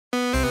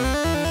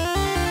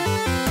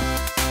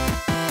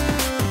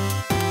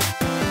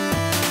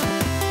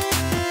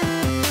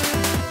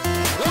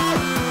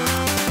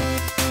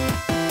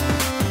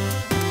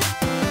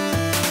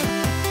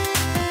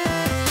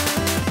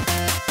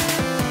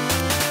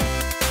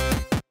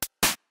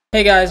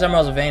Hey guys, I'm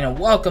RozaldVaneGAME and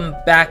welcome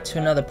back to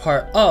another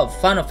part of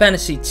Final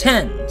Fantasy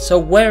X. So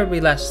where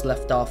we last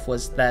left off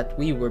was that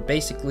we were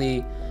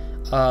basically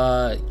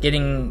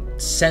getting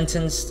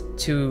sentenced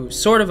to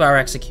sort of our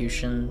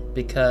execution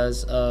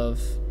because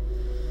of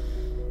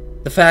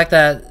the fact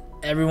that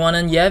everyone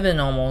in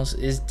Yevon almost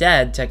is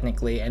dead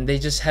technically, and they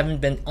just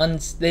haven't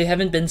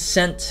been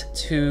sent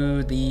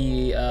to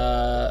the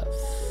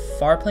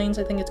Far Plains,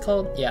 I think it's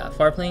called. Yeah,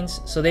 Far Plains.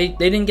 So they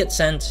didn't get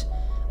sent.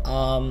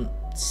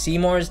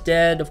 Seymour's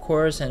dead, of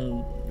course,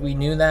 and we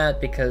knew that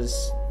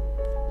because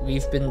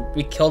we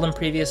killed him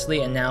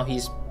previously, and now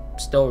he's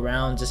still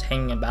around, just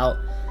hanging about.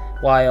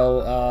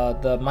 While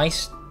the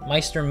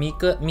Meister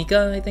Mika,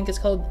 I think it's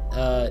called,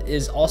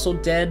 is also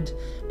dead,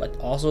 but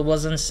also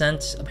wasn't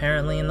sent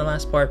apparently in the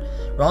last part.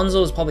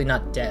 Ronzo is probably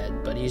not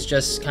dead, but he's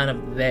just kind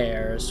of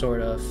there,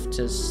 sort of,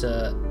 just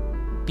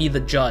be the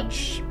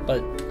judge,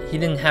 but he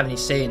didn't have any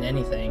say in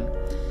anything.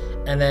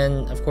 And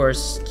then, of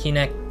course,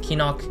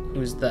 Kinok,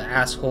 who's the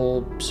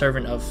asshole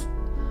servant of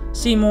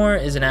Seymour,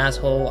 is an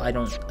asshole.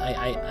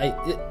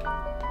 The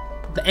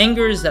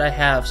angers that I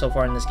have so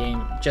far in this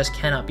game just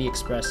cannot be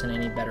expressed in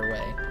any better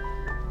way.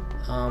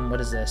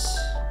 What is this?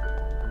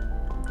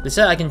 They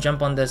said I can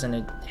jump on this and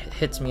it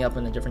hits me up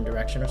in a different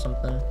direction or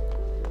something.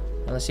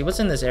 Well, let's see, what's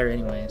in this area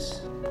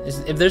anyways?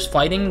 If there's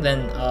fighting,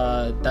 then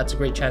that's a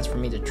great chance for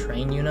me to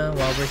train Yuna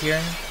while we're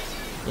here.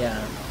 Yeah.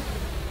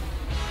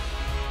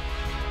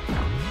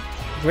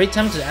 Great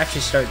time to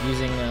actually start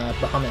using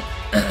Bahamut,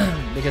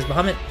 because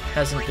Bahamut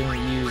hasn't been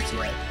used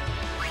yet.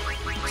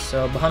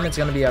 So Bahamut's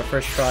gonna be our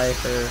first try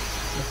for the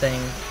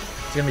thing.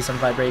 It's gonna be some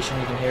vibration,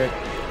 you can hear it.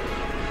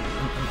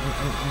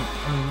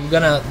 I'm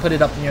gonna put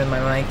it up near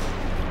my mic.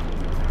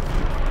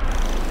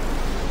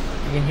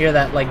 You can hear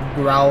that like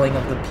growling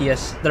of the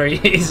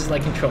PS3's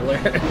like controller.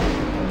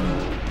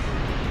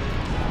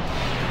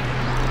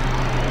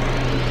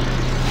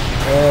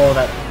 Oh,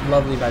 that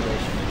lovely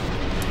vibration.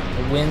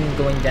 The wind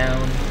going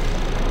down.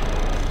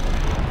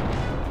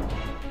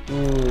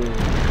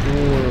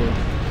 Ooh,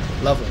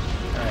 lovely.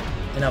 Alright,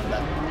 enough of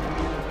that.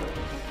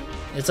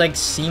 It's like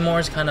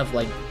Seymour's kind of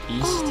like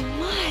beast. Oh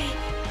my!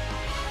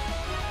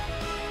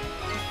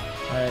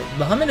 Alright,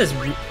 Bahamut is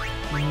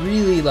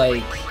really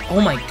like,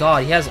 oh my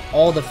god, he has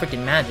all the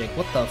freaking magic.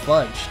 What the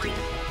fudge, dude?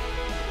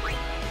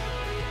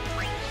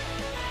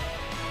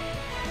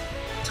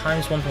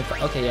 Times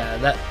 1.5. Okay, yeah,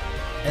 that,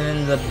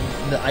 and then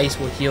the ice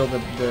will heal the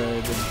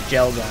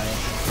gel guy.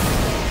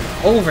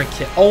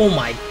 Overkill. Oh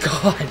my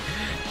god.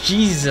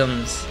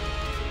 Jesus.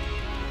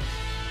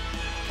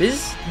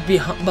 This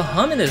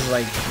Bahamut is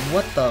like,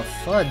 what the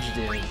fudge,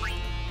 dude?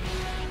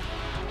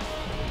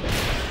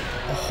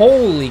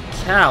 Holy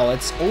cow,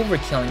 it's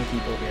overkilling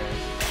people here.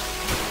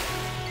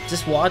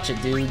 Just watch it,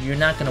 dude. You're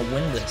not gonna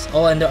win this.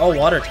 Oh, and they're all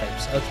water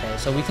types. Okay,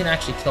 so we can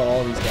actually kill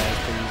all these guys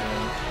pretty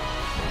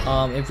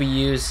easily. If we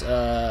use,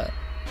 I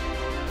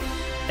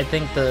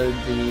think the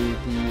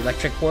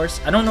electric horse.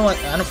 I don't know what,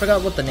 I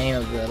forgot what the name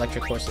of the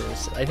electric horse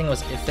is. I think it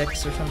was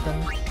V-AXYS or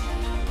something.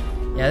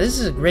 Yeah, this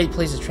is a great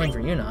place to train for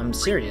Yuna. I'm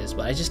serious,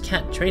 but I just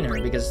can't train her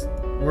because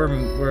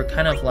we're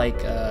kind of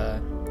like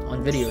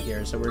on video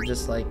here, so we're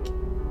just like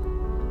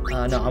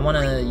no, I want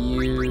to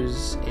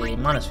use a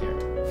monosphere.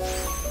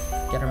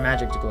 Get her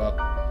magic to go up.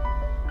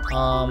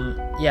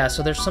 Yeah,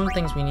 so there's some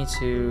things we need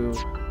to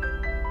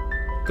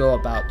go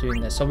about doing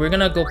this. So we're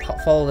gonna go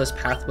follow this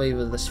pathway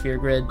with the sphere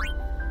grid.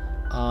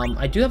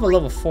 I do have a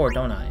level 4,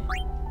 don't I?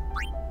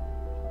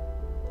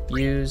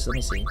 Use. Let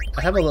me see.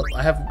 I have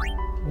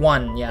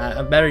 1, yeah,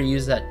 I better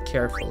use that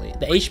carefully.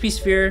 The HP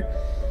sphere,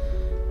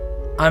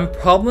 I'm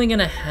probably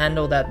gonna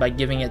handle that by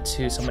giving it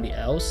to somebody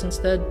else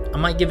instead. I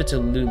might give it to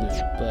Lulu,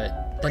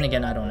 but then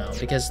again, I don't know,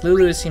 because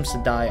Lulu seems to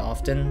die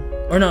often.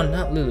 Or no,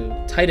 not Lulu.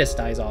 Titus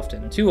dies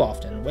often. Too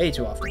often. Way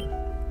too often.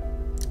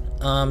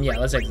 Yeah,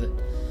 let's exit.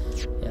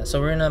 Yeah, so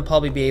we're gonna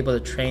probably be able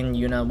to train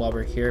Yuna while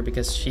we're here,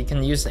 because she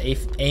can use the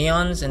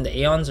Aeons, and the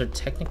Aeons are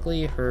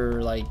technically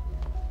her, like,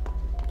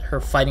 her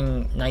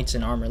fighting knights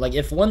in armor. Like,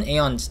 if one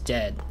Aeon's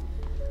dead,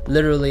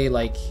 literally,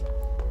 like,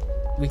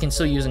 we can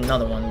still use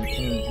another one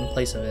in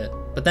place of it.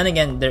 But then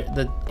again,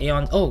 the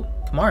Aeon. Oh,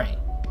 Kamari.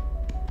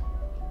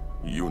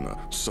 Yuna,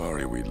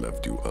 sorry we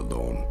left you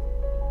alone.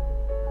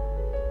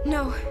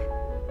 No,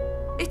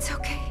 it's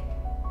okay.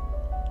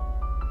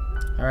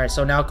 Alright,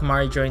 so now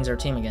Kamari joins our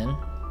team again.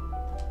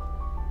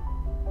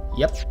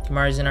 Yep,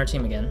 Kamari's in our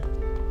team again.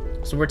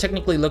 So we're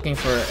technically looking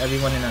for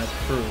everyone in our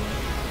crew.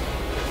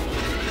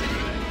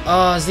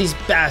 Oh, it's these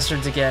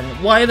bastards again.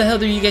 Why the hell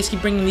do you guys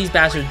keep bringing these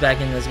bastards back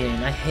into this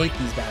game? I hate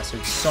these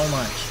bastards so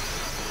much.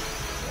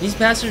 These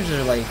bastards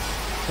are like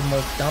the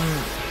most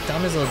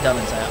dumbest little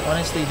dumbest. I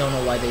honestly don't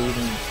know why they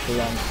even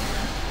belong to me.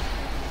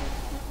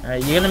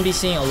 Alright, you're gonna be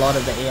seeing a lot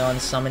of the Aeon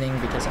summoning,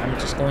 because I'm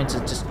just going to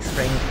just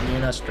train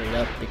Yuna straight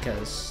up,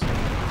 because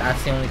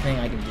that's the only thing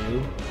I can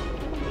do.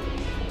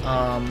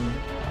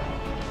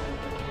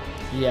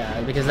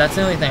 Yeah, because that's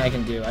the only thing I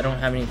can do. I don't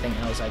have anything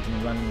else I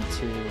can run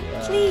to.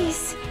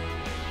 Please.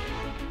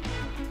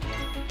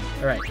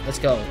 Alright, let's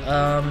go.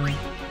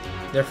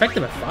 They're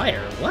effective at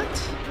fire. What?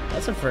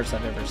 That's the first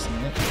I've ever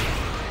seen it.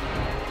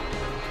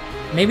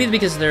 Maybe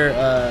because they're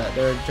a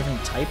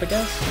different type, I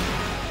guess.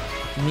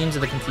 Immune to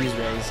the confused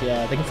rays.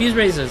 Yeah, the confused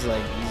rays is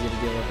like easy to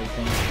deal with, I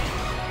think.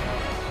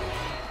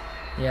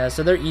 Yeah,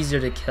 so they're easier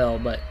to kill,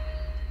 but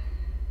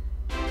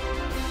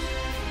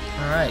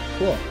alright,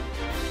 cool.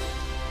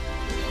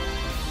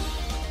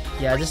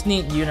 Yeah, I just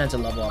need Yuna to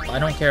level up. I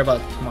don't care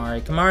about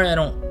Kimahri.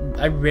 Kimahri,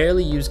 I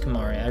rarely use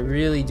Kimahri. I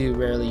really do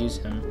rarely use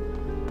him.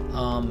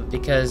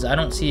 Because I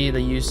don't see the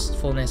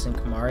usefulness in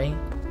Kimahri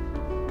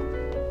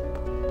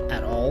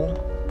at all.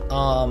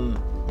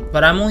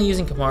 But I'm only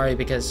using Kimahri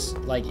because,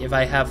 like, if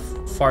I have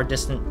far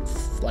distant,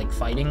 like,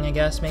 fighting, I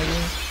guess, maybe.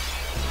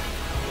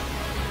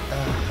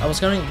 I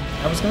was going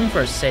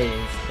for a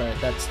save, but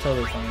that's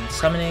totally fine.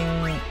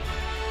 Summoning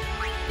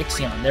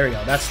Ixion. There we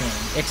go. That's the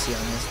name.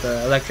 Ixion is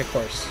the electric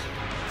horse.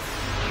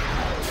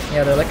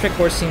 Yeah, the electric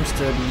horse seems to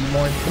be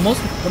the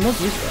most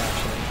useful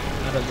actually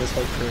out of this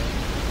whole crew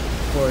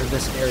for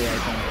this area, I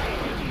think.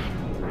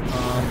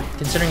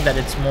 Considering that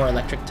it's more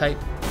electric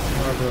type,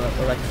 more of an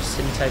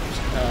electricity type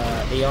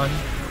Aeon.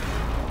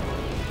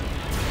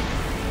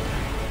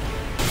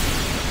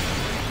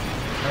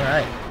 All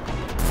right.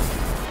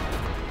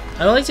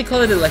 I like to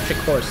call it electric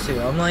horse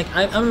too. I'm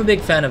a big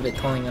fan of it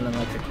calling it an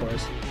electric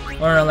horse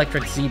or an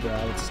electric zebra.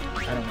 I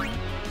don't know.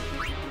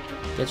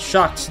 Get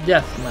shocked to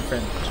death, my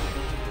friend.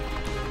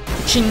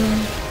 Ching!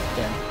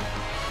 Dead.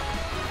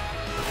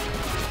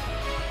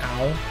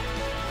 Ow.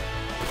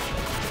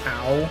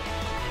 Ow.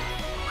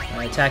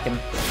 Alright, attack him.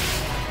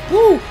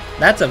 Woo!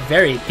 That's a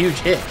very huge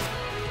hit.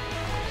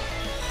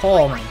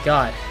 Oh my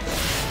god.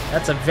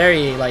 That's a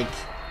very, like,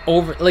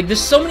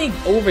 there's so many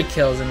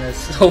overkills in this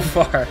so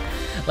far.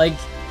 Like,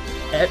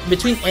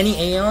 between any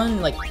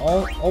Aeon, like,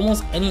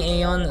 almost any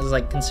Aeon is,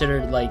 like,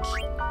 considered, like,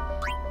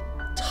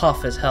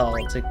 tough as hell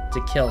to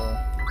kill.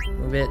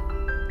 Move it.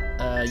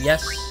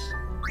 Yes.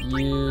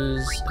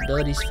 Use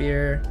ability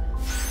sphere.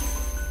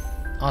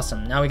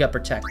 Awesome. Now we got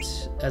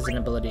protect as an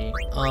ability.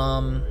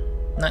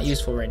 Not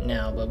useful right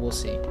now, but we'll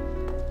see.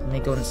 Let me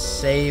go and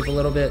save a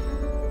little bit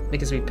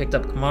because we picked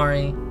up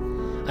Kimahri.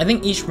 I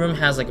think each room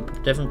has like a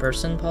different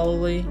person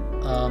probably.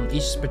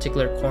 Each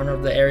particular corner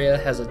of the area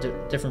has a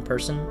different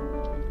person,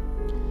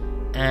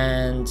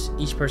 and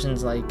each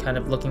person's like kind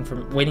of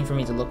waiting for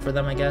me to look for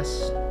them, I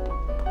guess.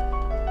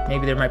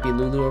 Maybe there might be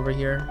Lulu over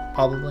here.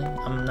 Probably.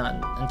 I'm not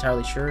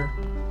entirely sure.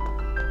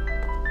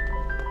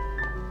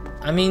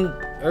 I mean,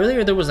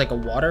 earlier there was like a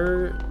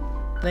water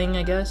thing,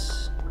 I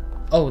guess.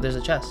 Oh, there's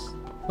a chest.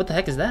 What the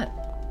heck is that?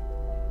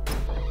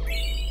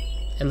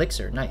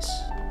 Elixir, nice.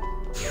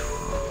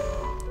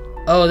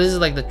 Oh, this is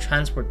like the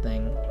transport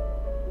thing.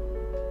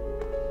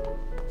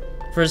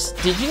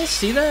 Did you guys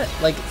see that?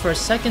 Like, for a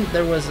second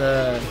there was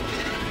a...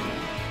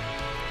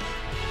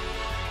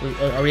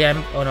 Are we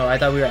oh no, I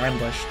thought we were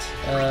ambushed.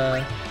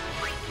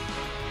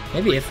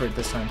 Maybe Ifrit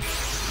this time.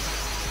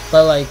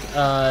 But like,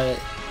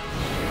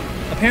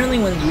 apparently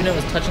when Yuna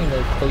was touching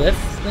the glyph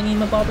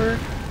thingy-mabobber,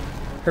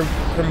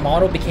 her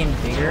model became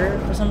bigger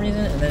for some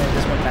reason, and then it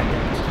just went back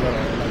down to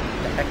lower. Like,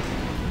 the heck?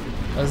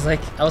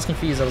 I was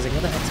confused. I was like,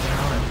 what the heck's going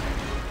on?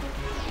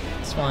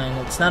 It's fine.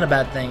 It's not a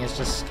bad thing. It's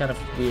just kind of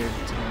weird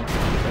to me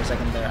for a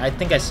second there. I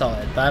think I saw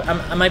it, but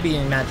I might be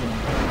imagining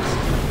things.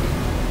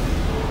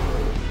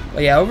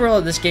 But yeah,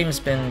 overall, this game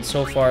has been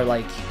so far,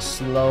 like,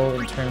 slow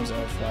in terms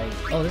of, like...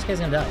 Oh, this guy's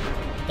gonna die.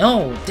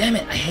 No! Damn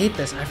it! I hate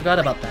this. I forgot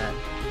about that.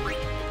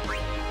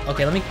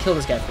 Okay, let me kill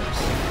this guy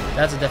first.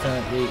 That's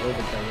definitely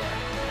overkill, yeah.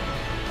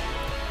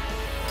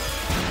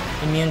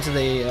 Immune to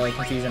the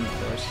confusion, of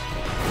course.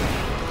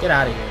 Get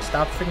out of here.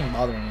 Stop freaking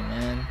bothering me,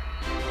 man.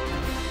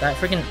 That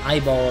freaking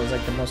eyeball is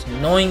like the most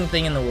annoying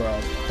thing in the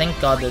world. Thank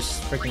God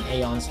there's freaking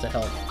Aeons to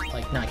help,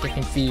 like, not get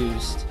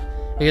confused.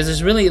 Because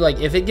there's really, like,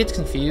 if it gets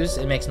confused,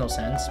 it makes no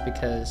sense,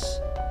 because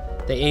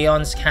the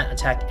Aeons can't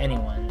attack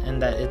anyone,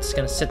 and that it's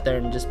gonna sit there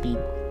and just be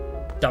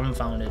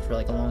dumbfounded for,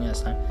 like, a long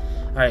ass time.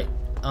 Alright,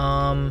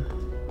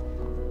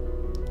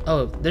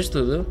 oh, there's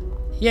Lulu.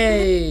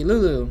 Yay,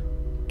 Lulu!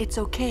 It's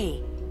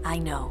okay, I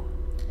know.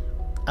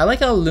 I like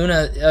how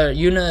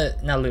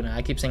Yuna, not Luna,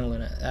 I keep saying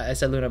Luna. I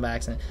said Luna by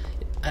accident.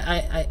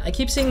 I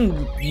keep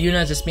seeing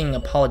Yuna just being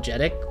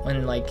apologetic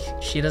when, like,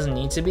 she doesn't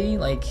need to be.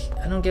 Like,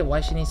 I don't get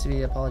why she needs to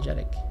be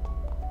apologetic.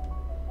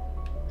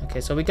 Okay,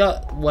 so we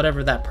got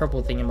whatever that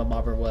purple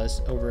thingamabobber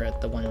was over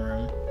at the one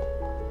room.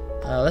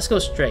 Let's go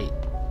straight,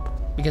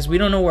 because we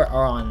don't know where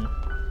Aron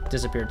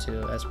disappeared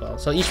to as well.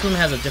 So each room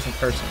has a different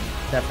person,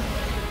 definitely.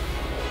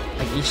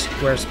 Like, each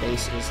square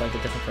space is like a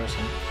different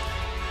person.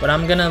 But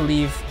I'm gonna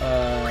leave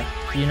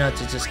Yuna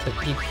to just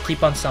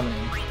keep on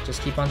summoning.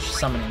 Just keep on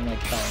summoning like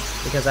hell.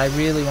 Because I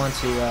really want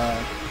to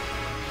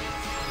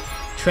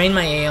train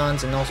my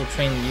Aeons and also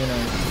train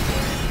Yuna.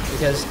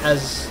 Because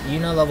as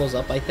Yuna levels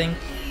up, I think,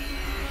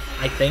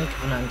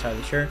 I'm not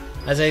entirely sure.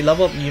 As I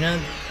level up Yuna,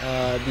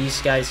 these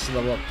guys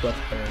level up with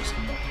her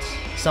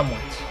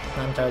somewhat.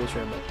 Not entirely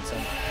sure, but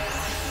somewhat.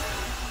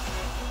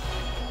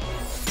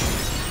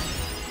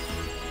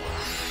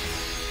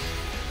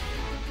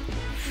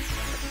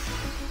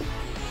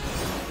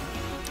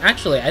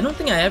 Actually, I don't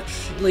think I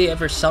actually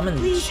ever summoned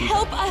Please Shiva.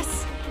 help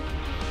us.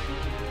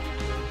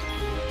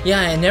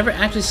 Yeah, I never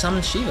actually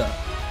summoned Shiva.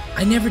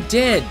 I never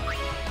did.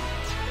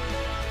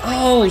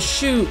 Oh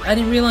shoot, I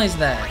didn't realize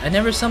that. I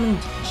never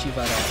summoned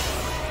Shiva at all.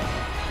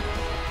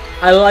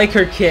 I like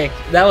her kick.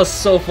 That was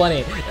so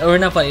funny. Or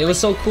not funny, it was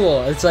so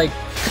cool. It's like,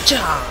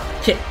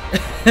 ka-cha! Kick.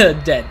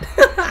 Dead.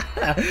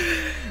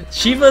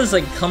 Shiva's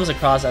like comes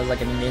across as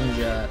like a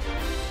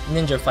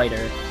ninja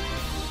fighter.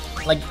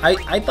 Like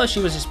I thought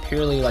she was just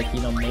purely like, you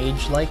know,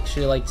 mage like.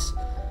 She likes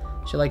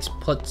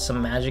put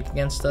some magic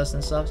against us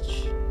and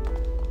such.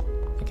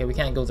 Okay, we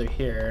can't go through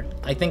here.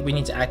 I think we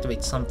need to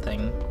activate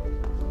something.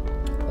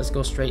 Let's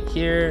go straight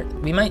here.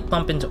 We might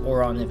bump into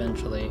Oron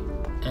eventually.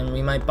 And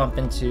we might bump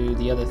into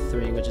the other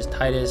three, which is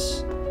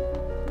Titus.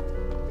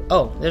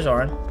 Oh, there's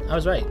Oron. I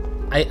was right.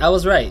 I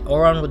was right.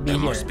 Oron would be here.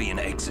 There must be an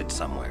exit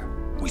somewhere.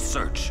 We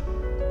search.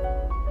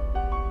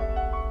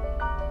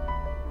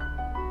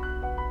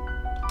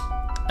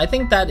 I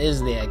think that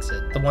is the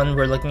exit. The one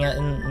we're looking at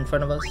in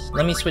front of us.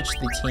 Let me switch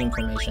the team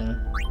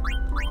formation.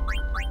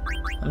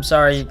 I'm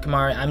sorry,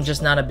 Kamari. I'm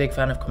just not a big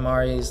fan of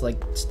Kamari's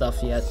like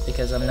stuff yet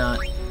because I'm not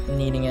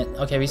needing it.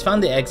 Okay, we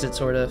found the exit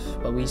sort of,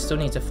 but we still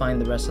need to find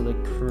the rest of the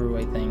crew,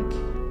 I think.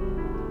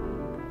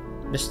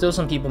 There's still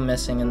some people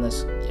missing in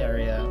this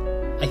area,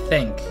 I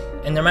think.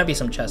 And there might be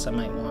some chests I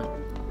might want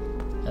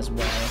as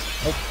well.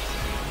 Oh.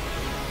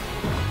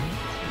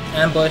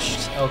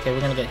 Ambushed. Okay,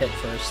 we're gonna get hit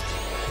first.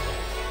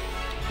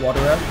 Water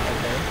up.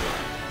 Okay.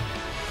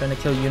 Trying to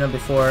kill Yuna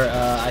before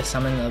I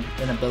summon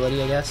an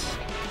ability, I guess.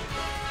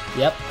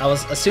 Yep, I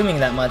was assuming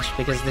that much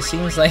because this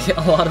seems like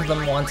a lot of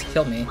them want to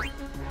kill me.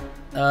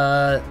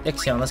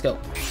 Ixion, let's go.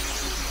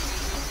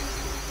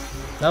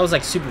 That was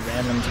like super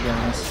random, to be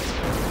honest.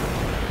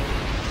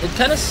 It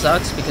kind of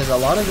sucks because a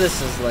lot of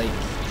this is like,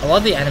 a lot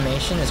of the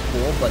animation is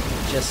cool, but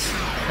just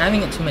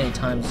having it too many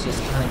times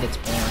just kind of gets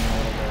boring a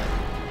little bit.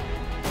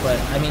 But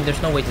I mean,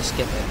 there's no way to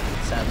skip it,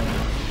 sadly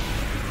enough.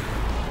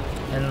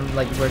 And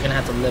like, we're gonna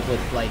have to live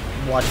with like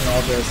watching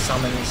all the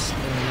summons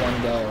in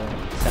one go,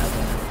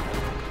 sadly enough.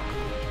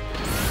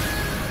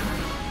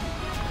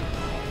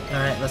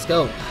 Alright, let's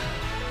go.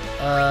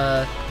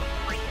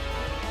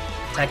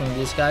 Attacking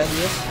this guy,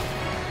 yes.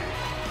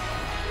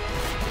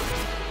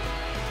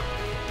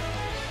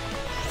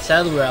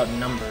 Sadly, we're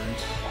outnumbered.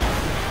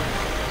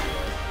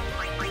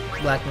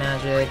 Black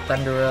Magic,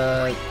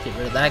 Thundera, get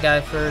rid of that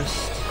guy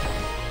first.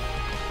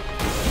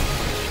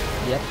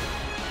 Yep.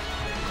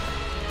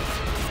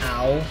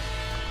 Ow.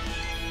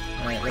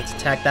 Alright, let's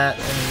attack that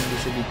and we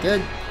should be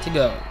good to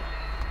go.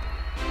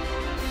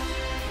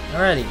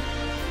 Alrighty.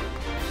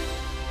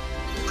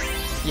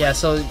 Yeah,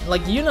 so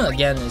like Yuna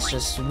again is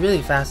just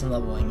really fast in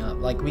leveling up.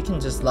 Like we can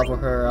just level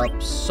her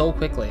up so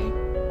quickly.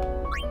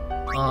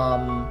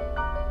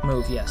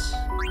 Move, yes.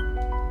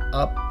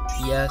 Up,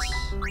 yes.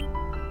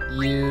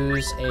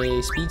 Use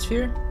a speed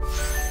sphere.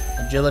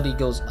 Agility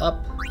goes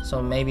up,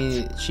 so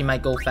maybe she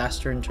might go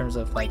faster in terms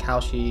of like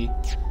how she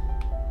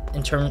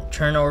in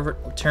turn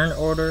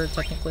order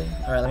technically.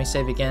 All right, let me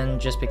save again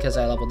just because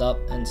I leveled up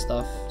and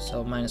stuff,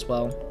 so might as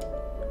well.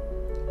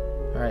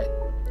 All right.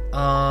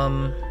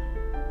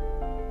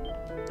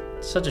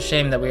 Such a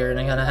shame that we're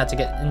gonna have to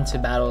get into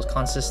battles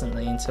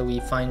consistently until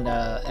we find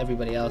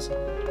everybody else.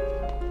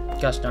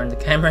 Gosh darn, the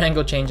camera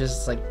angle changes.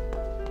 It's like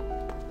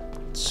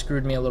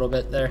screwed me a little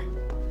bit there.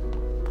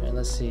 Alright,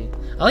 let's see.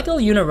 I like how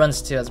Yuna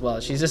runs too as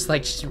well. She's just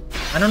like,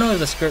 I don't know if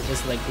the script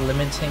is like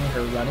limiting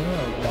her running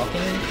or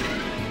walking,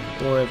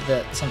 or if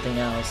that's something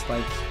else.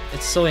 Like,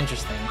 it's so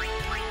interesting.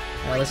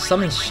 Alright, let's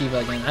summon Shiva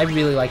again. I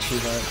really like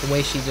Shiva. The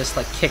way she just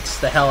like kicks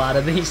the hell out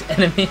of these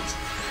enemies.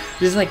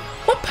 She's like,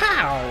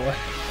 whoop-pow!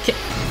 Kick,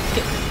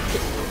 kick,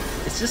 kick.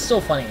 It's just so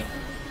funny.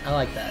 I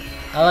like that.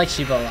 I like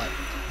Shiva a lot.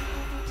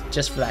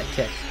 Just for that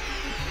kick.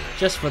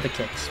 Just for the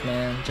kicks,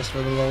 man. Just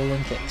for the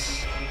rolling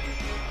kicks.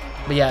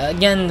 But yeah,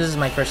 again, this is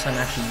my first time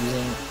actually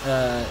using...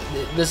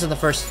 this is the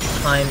first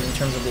time in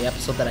terms of the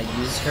episode that I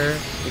used her,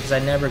 because I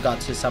never got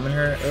to summon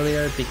her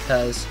earlier,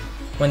 because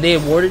when they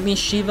awarded me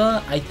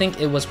Shiva, I think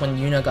it was when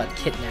Yuna got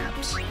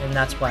kidnapped, and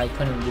that's why I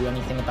couldn't do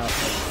anything about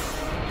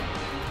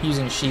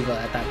using Shiva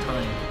at that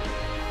time.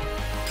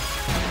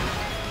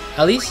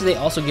 At least they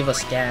also give a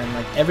scan,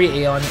 like every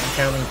Aeon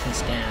apparently can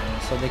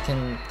scan, so they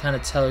can kind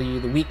of tell you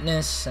the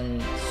weakness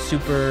and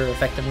super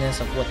effectiveness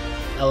of what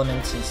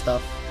elements and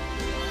stuff.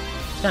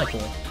 It's kind of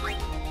cool.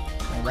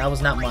 And that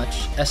was not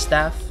much.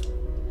 S-Staff.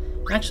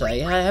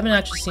 Actually, I haven't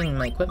actually seen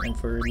my equipment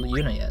for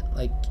Yuna yet.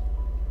 Like,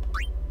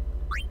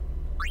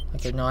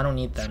 okay, no, I don't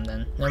need them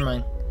then. Never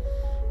mind.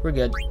 We're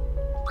good.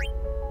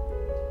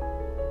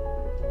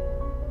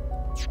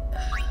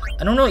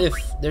 I don't know if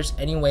there's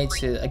any way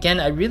to... Again,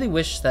 I really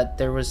wish that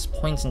there was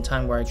points in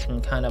time where I can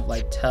kind of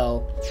like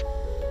tell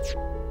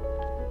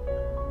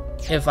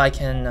if I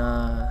can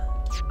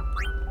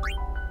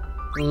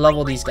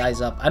level these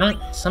guys up.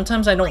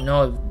 Sometimes I don't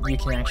know if you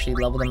can actually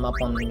level them up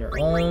on your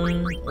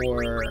own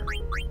or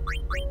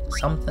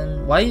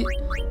something. Why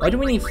do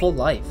we need full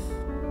life?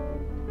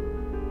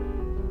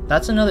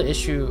 That's another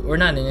issue, or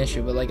not an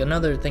issue, but like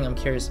another thing I'm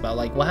curious about.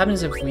 Like, what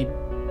happens if we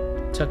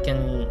took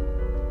in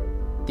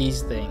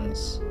these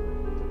things?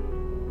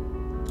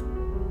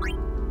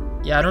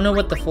 Yeah, I don't know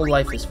what the full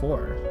life is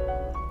for.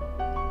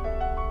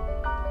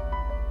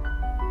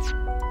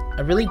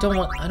 I really don't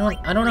want, I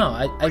don't know.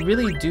 I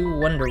really do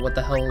wonder what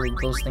the hell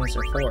those things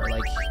are for.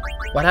 Like,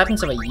 what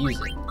happens if I use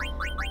it?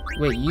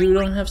 Wait, you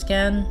don't have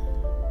scan?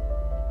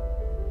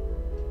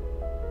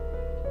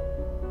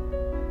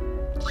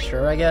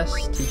 Sure, I guess.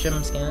 Teach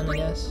him scan, I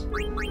guess.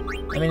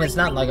 I mean, it's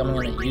not like I'm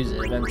gonna use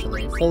it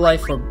eventually. Full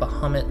life for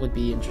Bahamut would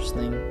be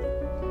interesting.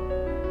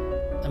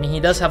 I mean, he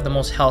does have the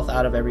most health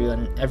out of every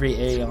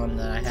Aeon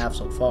that I have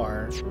so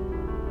far.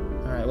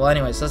 Alright, well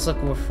anyways, let's look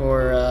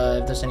for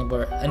if there's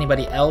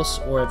anybody else,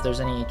 or if there's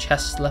any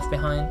chests left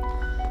behind.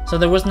 So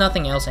there was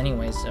nothing else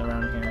anyways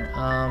around here.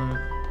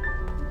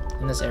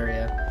 In this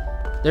area.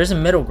 There's a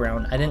middle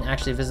ground. I didn't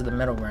actually visit the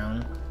middle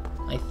ground,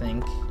 I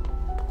think.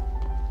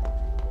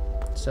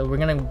 So we're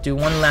gonna do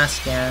one last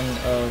scan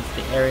of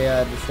the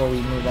area before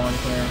we move on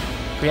here.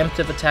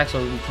 Preemptive attack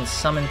so we can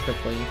summon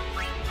quickly.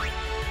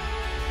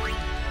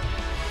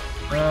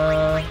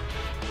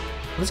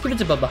 Let's give it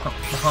to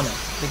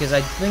Bahamut, because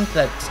I think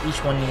that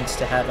each one needs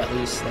to have at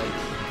least like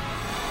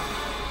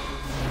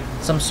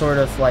some sort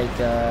of like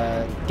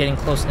getting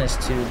closeness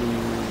to the,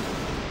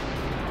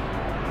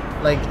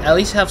 like at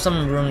least have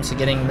some room to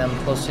getting them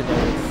close to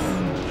their,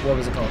 what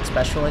was it called?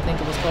 Special, I think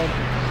it was called.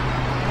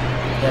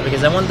 Yeah,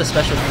 because I want the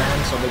special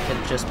command so they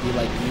could just be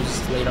like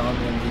used later on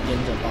when we get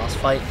into a boss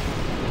fight.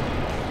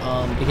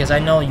 Because I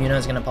know Yuna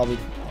is gonna probably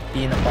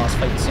be in a boss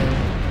fight soon.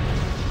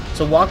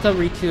 So Waka,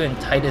 Riku, and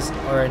Titus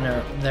are in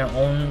their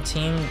own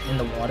team in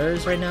the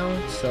waters right now,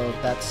 so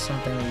that's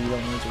something we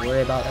don't need to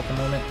worry about at the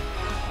moment.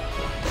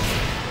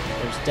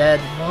 There's dead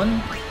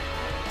 1,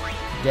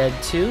 dead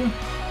 2, and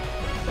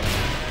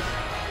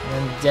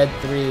then dead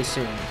 3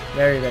 soon.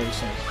 Very, very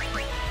soon.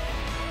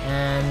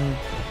 And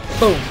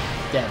boom!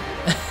 Dead.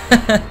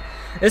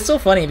 It's so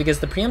funny because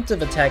the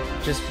preemptive attack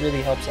just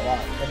really helps a lot.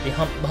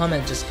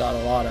 Bahamut just got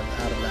a lot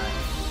out of that.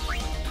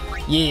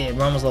 Yeah,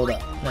 we're almost leveled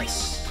up.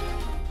 Nice.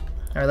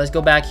 Alright, let's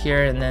go back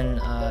here and then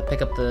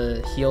pick up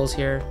the heals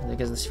here,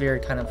 because the sphere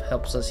kind of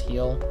helps us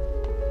heal.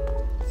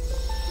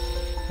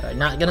 Alright,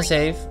 not gonna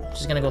save.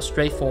 Just gonna go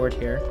straight forward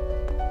here.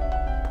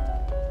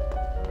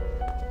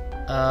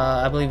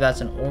 I believe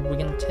that's an orb we're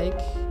gonna take.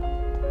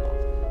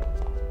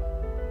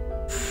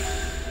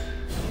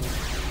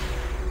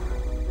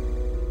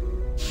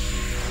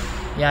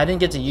 Yeah, I didn't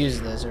get to use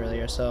this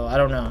earlier, so I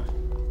don't know.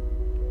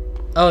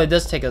 Oh, it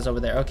does take us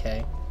over there.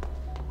 Okay.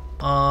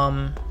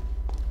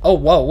 Oh,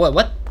 whoa,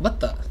 what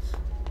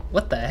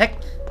the heck?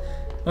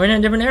 We're in a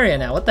different area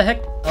now. What the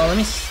heck? Oh,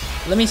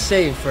 let me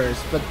save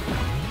first. But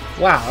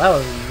wow, that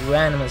was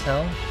random as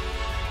hell.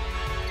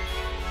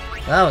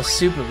 That was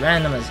super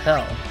random as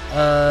hell.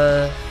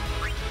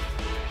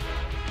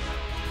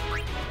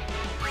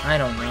 I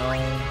don't know.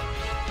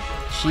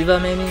 Shiva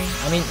maybe?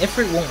 I mean,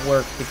 Ifrit won't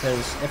work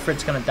because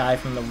Ifrit's gonna die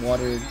from the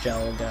water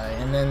gel guy,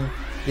 and then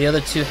the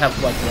other two have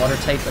like water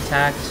type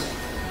attacks.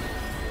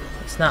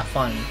 It's not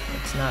fun.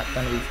 It's not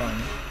gonna be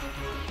fun.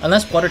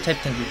 Unless water type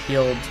can be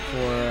healed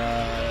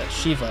for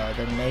Shiva,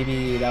 then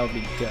maybe that would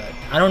be good.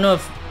 I don't know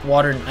if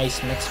water and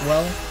ice mix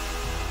well,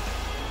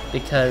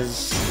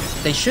 because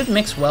they should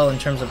mix well in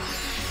terms of,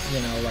 you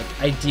know, like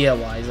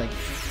idea-wise, like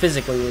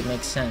physically it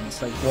makes sense.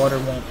 Like water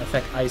won't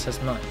affect ice as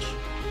much.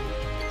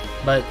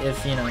 But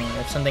if, you know,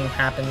 if something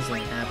happens,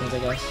 then it happens, I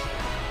guess.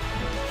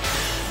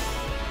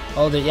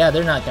 Oh, yeah,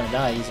 they're not gonna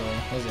die easily,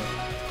 is it?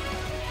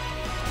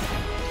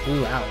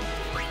 Ooh, ow.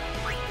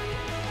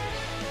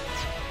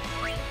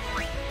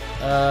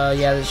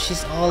 Yeah,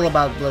 she's all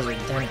about Blizzard,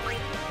 damn it.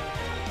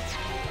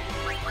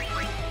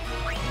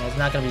 Yeah, it's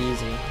not gonna be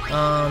easy.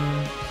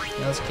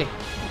 Let's kick.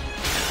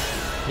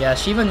 Yeah,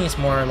 Shiva needs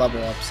more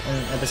level ups,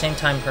 and at the same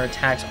time, her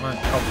attacks aren't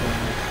helpful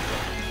enough.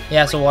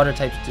 Yeah, so water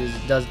type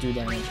does do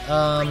damage.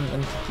 Let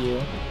me kick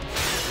you.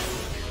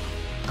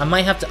 I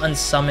might have to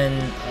unsummon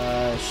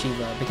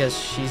Shiva because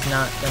she's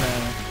not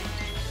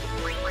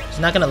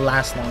gonna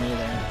last long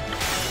either.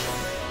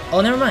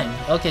 Oh, never mind.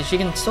 Okay, she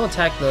can still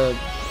attack the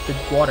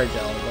water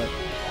gel, but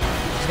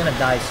she's gonna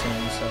die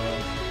soon, so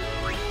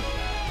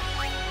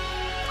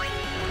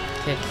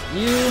kick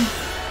you.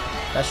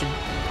 That should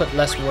put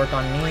less work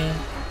on me.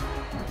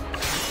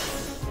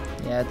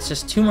 Yeah, it's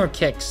just 2 more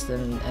kicks,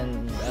 and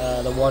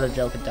the water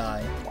gel could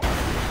die.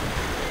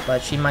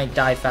 But she might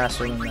die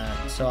faster than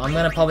that, so I'm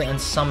gonna probably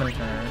unsummon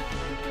her.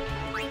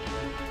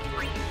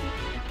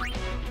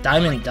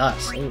 Diamond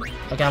Dust. Ooh.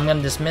 Okay, I'm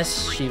gonna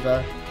dismiss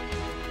Shiva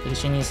because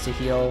she needs to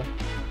heal,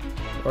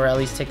 or at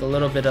least take a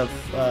little bit of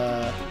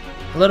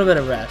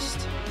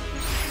rest.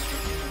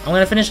 I'm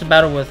gonna finish the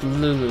battle with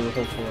Lulu,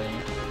 hopefully,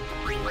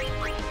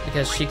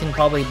 because she can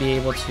probably be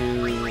able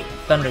to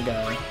Thunder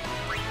Guy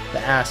the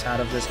ass out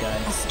of this guy.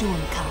 A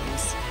storm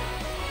comes.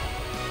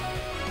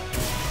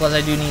 Plus,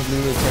 I do need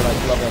Lulu to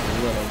like level up a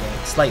little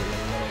bit, slightly a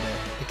little bit,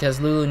 because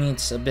Lulu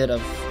needs a bit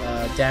of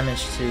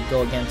damage to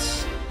go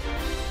against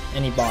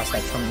any boss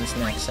that comes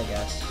next, I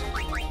guess.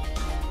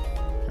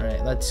 All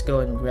right, let's go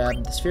and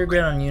grab the Sphere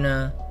Grid on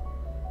Yuna.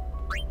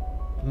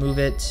 Move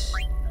it.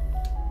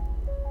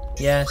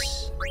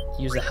 Yes.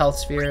 Use the Health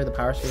Sphere, the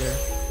Power Sphere,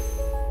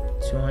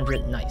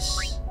 200,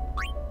 nice.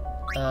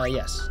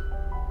 Yes.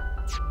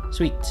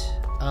 Sweet.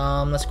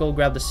 Let's go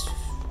grab the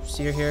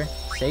sphere here.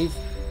 Save.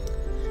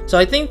 So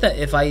I think that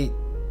if I...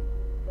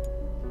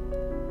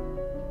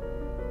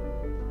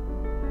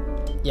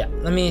 Yeah,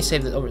 let me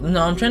save this over.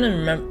 No, I'm trying to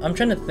remember. I'm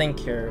trying to think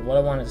here what I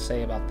want to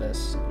say about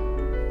this.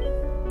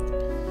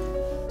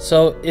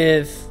 So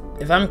if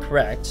I'm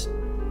correct,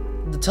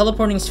 the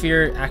teleporting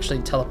sphere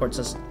actually teleports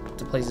us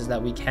to places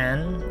that we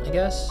can, I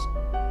guess.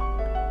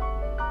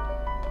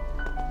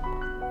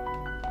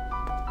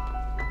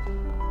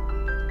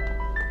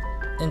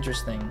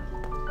 Interesting.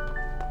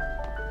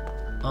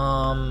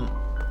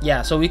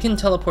 Yeah, so we can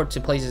teleport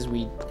to places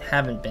we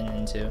haven't been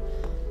into.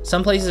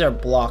 Some places are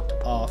blocked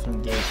off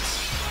in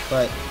gates,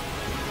 but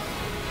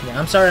yeah,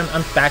 I'm sorry,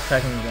 I'm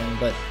backtracking again,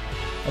 but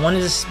I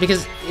wanted to,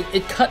 because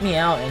it cut me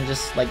out and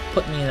just like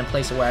put me in a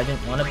place where I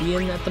didn't want to be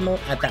in at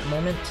that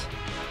moment.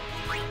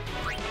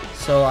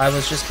 So I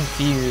was just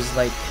confused,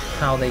 like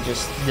how they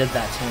just did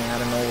that to me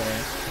out of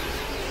nowhere.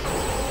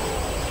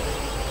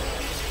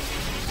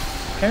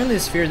 Apparently the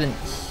sphere didn't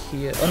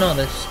heal. Oh no,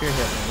 the sphere hit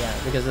me, yeah,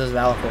 because this is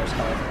Valifor's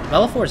health.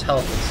 Valifor's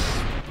health is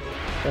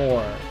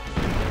 4.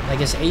 I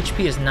guess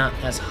HP is not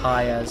as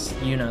high as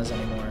Yuna's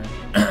anymore.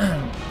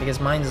 Because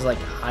mine is like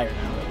higher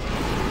now.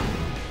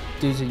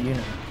 Due to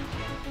Yuna.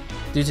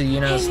 Due to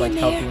Yuna's like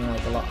health being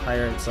like a lot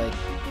higher, it's like...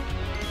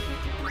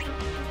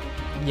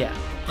 Yeah,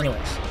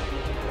 anyways.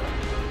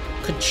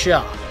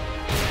 Kacha.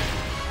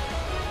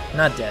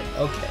 Not dead,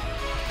 okay.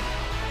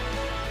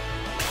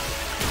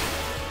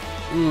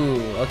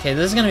 Ooh, okay,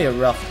 this is gonna be a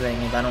rough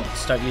thing if I don't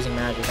start using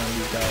magic on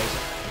these guys.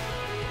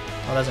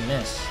 Oh, that's a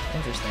miss.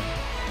 Interesting.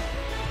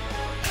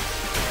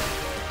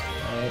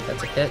 Alright,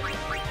 that's a hit.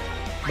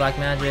 Black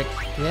magic.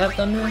 Do we have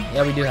thunder?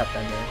 Yeah, we do have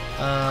thunder.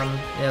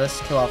 Yeah, let's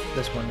kill off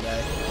this one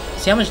guy.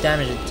 See how much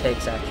damage it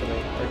takes,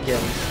 actually, or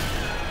deals.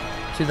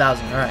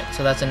 2,000, alright,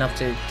 so that's enough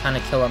to kind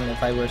of kill him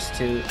if I was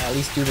to at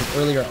least do this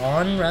earlier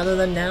on rather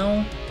than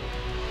now.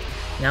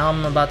 Now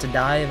I'm about to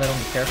die if I don't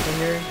be careful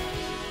here.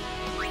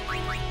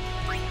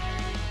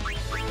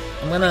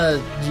 I'm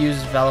gonna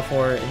use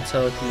Valifor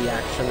until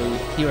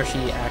he or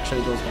she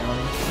actually goes down.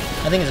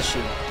 I think it's a she.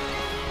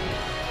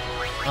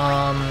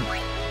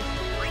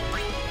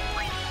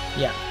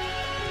 Yeah.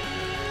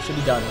 Should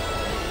be done.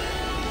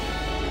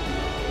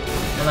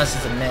 Unless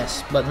it's a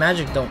miss. But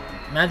magic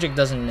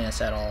doesn't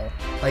miss at all.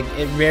 Like,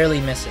 it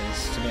rarely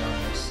misses, to be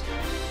honest.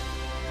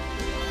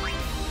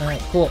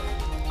 Alright, cool.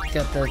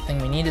 Got the thing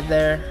we needed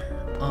there.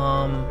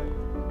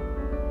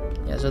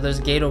 Yeah, so there's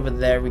a gate over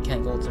there we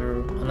can't go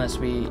through unless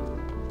we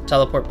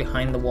teleport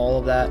behind the wall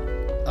of that.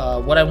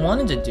 What I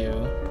wanted to do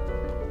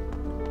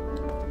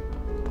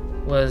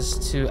was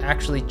to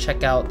actually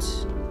check out...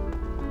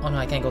 Oh no,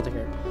 I can't go through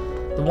here.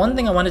 The one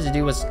thing I wanted to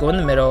do was go in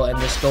the middle and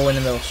just go in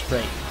the middle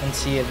straight and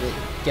see if it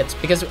gets...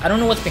 Because I don't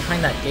know what's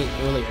behind that gate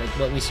earlier,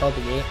 what we saw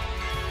the gate,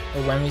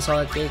 or when we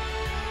saw that gate.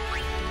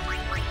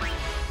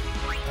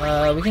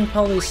 We can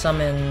probably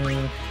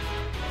summon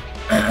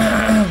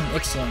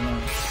Ixion now.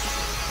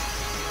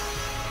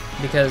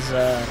 Because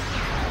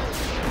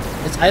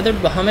it's either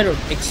Bahamut or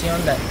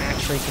Ixion that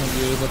actually can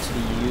be able to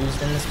be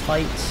used in these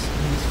fights,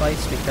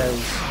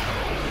 because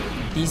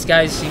these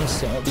guys seems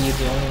to be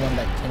the only one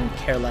that can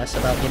care less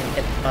about getting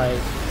hit by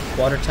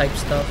water type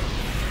stuff.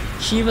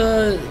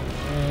 Shiva,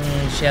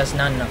 she has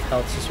not enough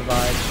health to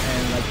survive,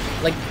 and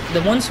like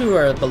the ones who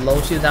are below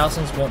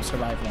 2000s won't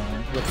survive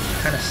long, which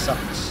kind of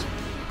sucks.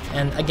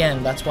 And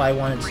again, that's why I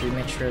wanted to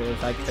make sure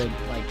if I could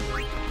like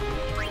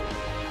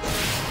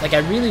I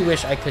really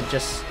wish I could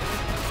just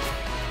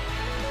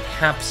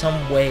have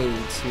some way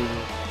to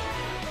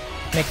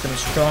make them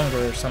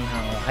stronger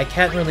somehow. I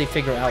can't really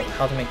figure out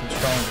how to make them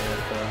stronger, of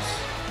course.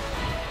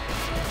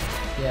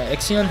 Yeah,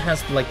 Ixion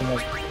has like the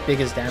most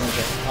biggest damage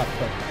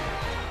output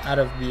out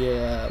of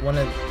the one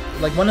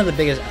of the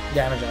biggest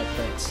damage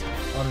outputs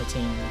on the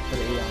team for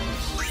the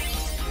Eons.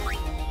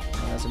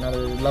 That's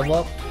another level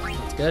up.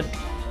 That's good.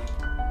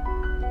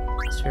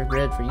 Sphere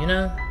grid for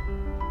Yuna.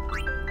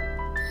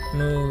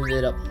 Move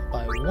it up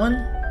by 1.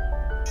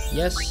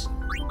 Yes.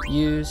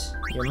 Use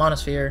your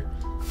monosphere.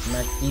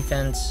 Magic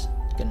defense.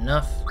 Good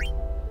enough.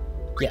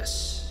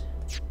 Yes.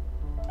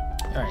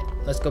 Alright,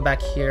 let's go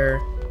back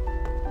here.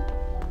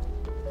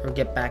 Or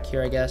get back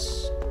here, I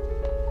guess.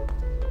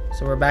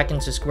 So we're back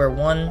into square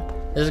 1.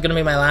 This is gonna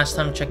be my last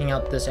time checking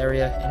out this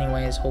area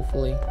anyways,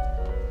 hopefully.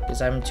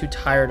 Because I'm too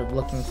tired of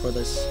looking for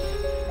this.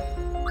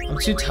 I'm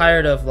too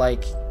tired of,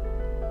 like...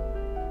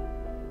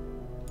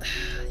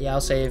 Yeah,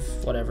 I'll save,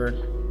 whatever.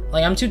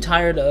 Like, I'm too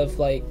tired of,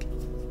 like,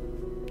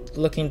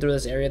 looking through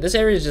this area. This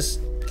area is just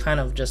kind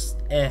of just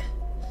eh.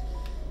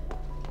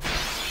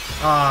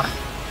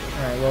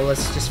 Alright, well,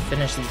 let's just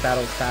finish these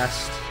battles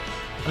fast.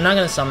 I'm not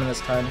gonna summon this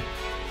time.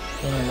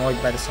 Being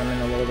annoyed by the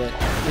summon a little bit.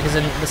 Because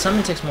the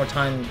summon takes more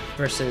time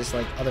versus,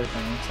 like, other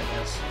things, I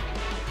guess.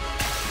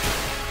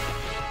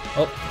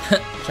 Oh,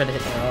 tried to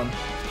hit the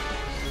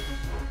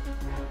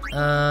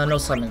wrong. No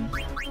summon.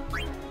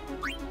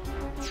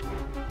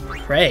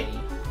 Pray.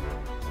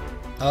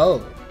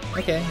 Oh,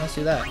 okay, let's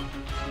do that.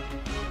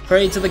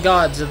 Pray to the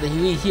gods of the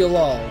We Heal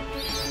All.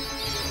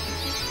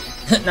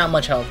 Not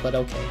much health, but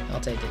okay, I'll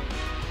take it.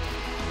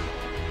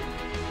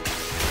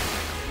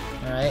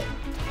 Alright.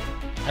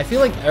 I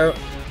feel like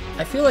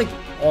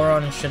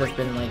Auron should have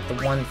been like the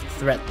one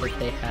threat that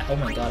they had. Oh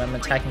my god, I'm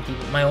attacking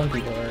people, my own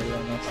people already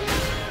almost.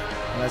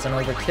 Well, that's an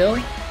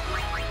overkill.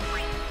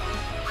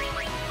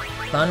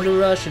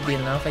 Thundera should be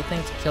enough, I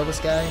think, to kill this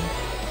guy.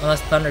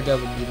 Unless Thundergut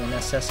would be the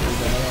necessity,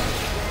 but I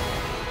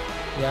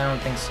don't. Yeah, I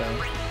don't think so.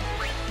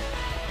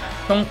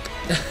 Donk.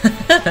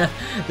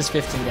 Just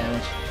 15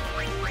 damage.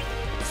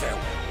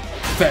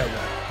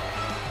 Farewell.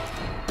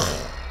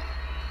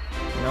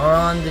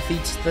 Auron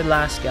defeats the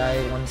last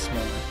guy once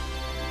more.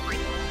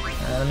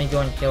 Let me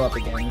go and heal up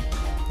again.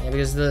 Yeah,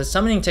 because the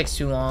summoning takes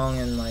too long,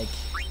 and like,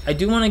 I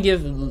do want to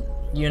give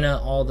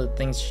Yuna all the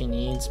things she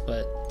needs,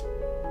 but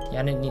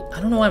yeah, I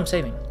don't know why I'm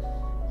saving.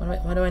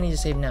 Why do I need to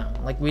save now?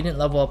 Like, we didn't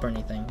level up or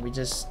anything. We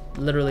just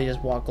literally just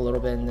walk a little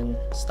bit and then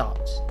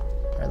stopped.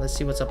 Alright, let's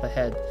see what's up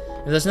ahead.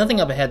 If there's nothing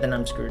up ahead, then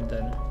I'm screwed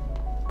then.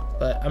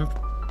 But I'm...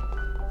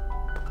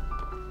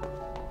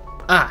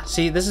 Ah,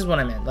 see, this is what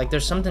I meant. Like,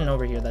 there's something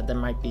over here that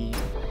might be...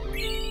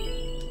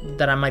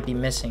 that I might be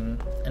missing,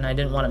 and I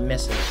didn't want to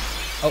miss it.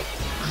 Oh,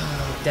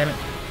 damn it.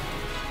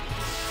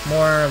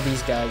 More of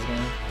these guys,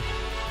 man.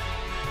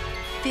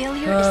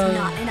 Failure is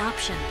not an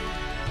option.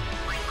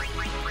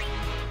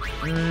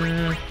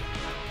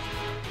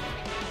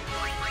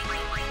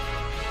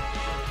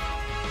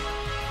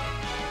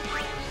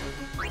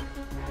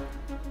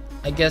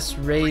 I guess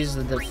raise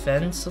the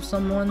defense of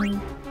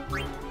someone?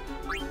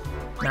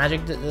 Magic?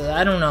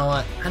 I don't know.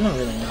 I don't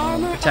really know.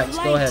 Armor Protect, of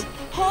light. go ahead.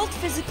 Halt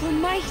physical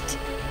might.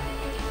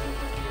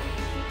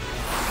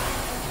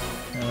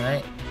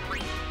 Alright.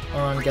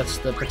 Auron gets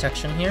the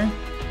protection here.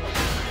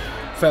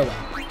 Farewell.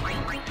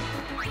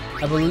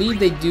 I believe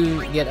they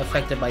do get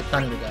affected by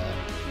Thundergut.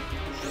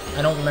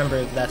 I don't remember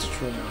if that's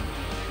true or not.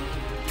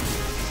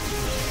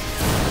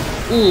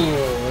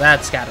 Ooh,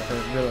 that's gotta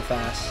hurt real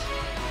fast.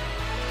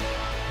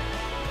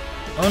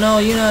 Oh no,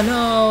 Yuna,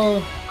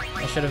 no!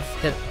 I should have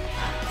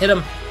hit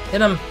him.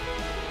 Hit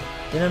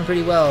him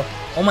pretty well.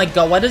 Oh my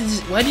god, why do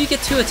you get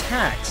 2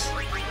 attacks?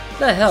 What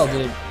the hell,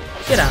 dude?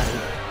 Get out of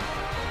here.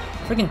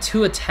 Freaking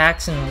 2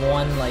 attacks in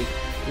one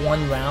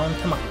round?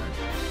 Come on.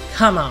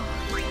 Come on.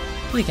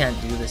 You can't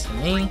do this to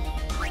me.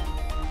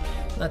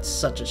 That's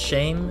such a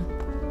shame.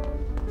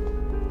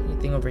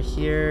 Anything over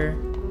here?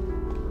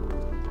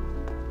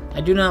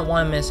 I do not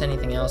want to miss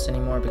anything else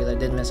anymore because I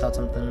did miss out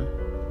something.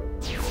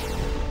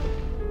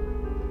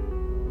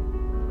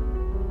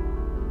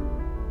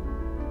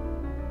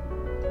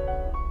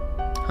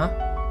 Huh?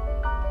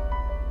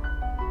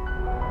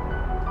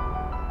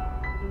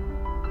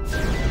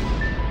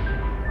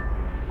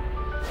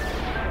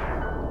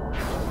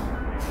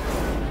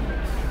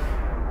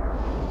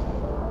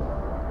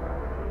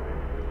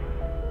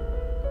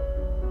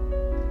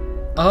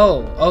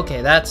 Oh,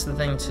 okay, that's the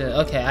thing too.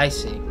 Okay, I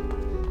see.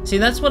 See,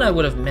 that's what I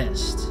would have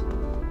missed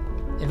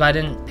if I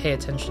didn't pay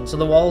attention. So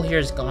the wall here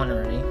is gone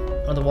already.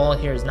 Or the wall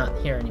here is not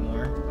here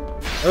anymore.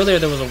 Earlier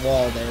there was a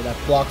wall there that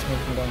blocked me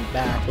from going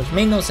back, which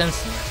made no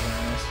sense to me, to be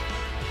honest.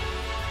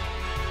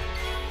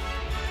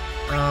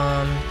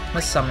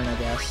 Let's summon, I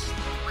guess.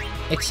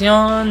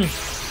 Ixion!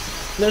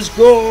 Let's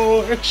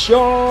go,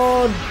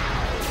 Ixion!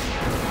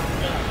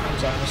 I'm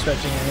sorry, I'm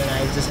stretching, and then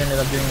I just ended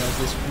up doing like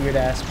this weird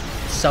ass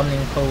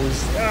summoning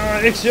pose.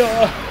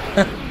 Ixion!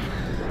 I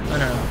don't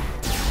know.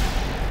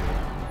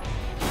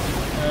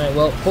 Alright,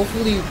 well,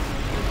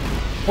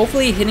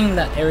 hopefully hitting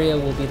that area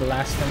will be the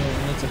last time we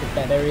need to hit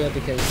that area,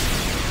 because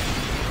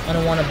I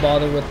don't want to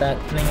bother with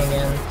that thing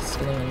again. It's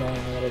getting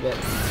annoying a little bit.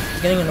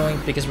 It's getting annoying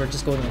because we're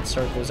just going in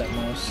circles at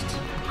most.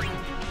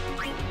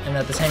 And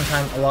at the same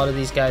time, a lot of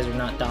these guys are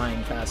not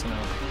dying fast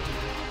enough.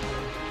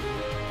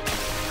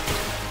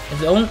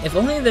 If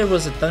only there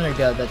was a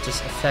Thundergut that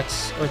just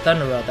affects, or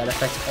Thundera that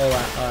affects all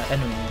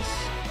enemies.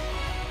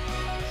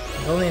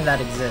 If only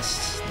that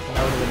exists,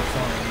 that would have been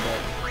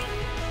fine,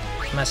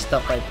 but messed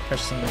up by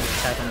pressing the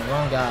attack on the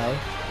wrong guy.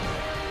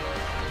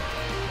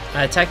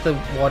 I attacked the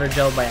water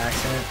gel by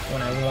accident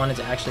when I wanted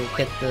to actually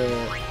hit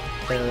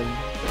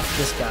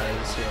this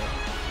guy's here.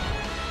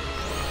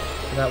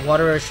 That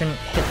water shouldn't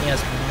hit me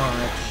as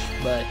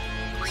much, but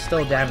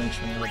still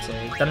damaged me, I would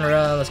say.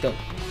 Thundera, let's go.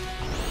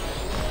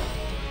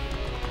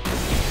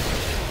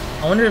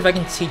 I wonder if I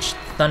can teach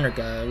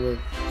Thundergut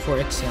for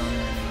Ixion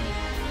right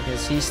now,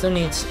 because he still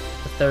needs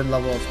the 3rd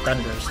level of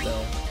Thunder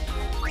still.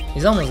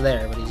 He's almost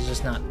there, but he's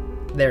just not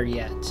there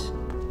yet.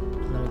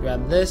 Let me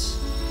grab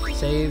this,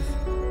 save.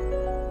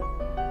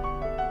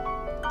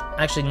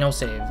 Actually, no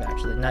save,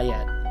 actually, not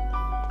yet.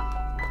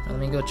 Let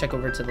me go check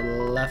over to the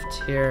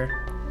left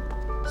here.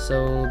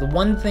 So the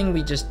one thing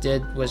we just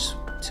did was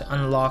to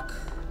unlock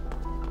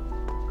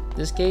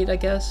this gate, I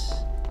guess,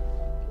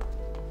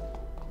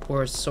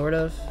 or sort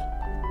of.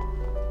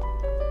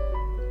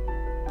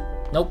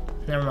 Nope,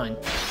 never mind.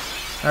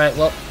 Alright,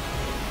 well,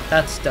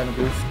 that's done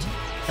goofed.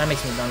 That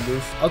makes me done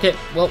goof. Okay,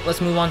 well, let's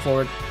move on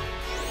forward.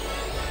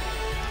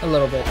 A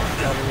little bit,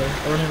 probably.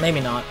 Or maybe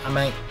not.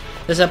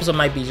 This episode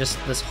might be just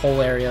this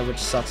whole area, which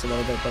sucks a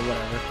little bit, but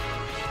whatever.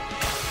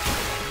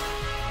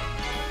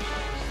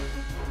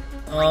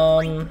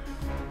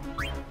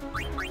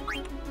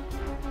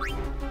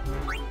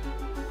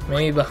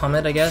 Maybe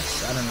Bahamut, I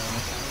guess? I don't know.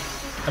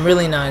 I'm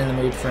really not in the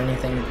mood for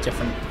anything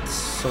different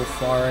so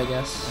far, I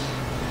guess.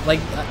 Like,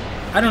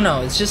 I don't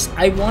know, it's just,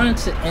 I wanted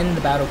to end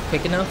the battle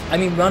quick enough. I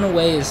mean,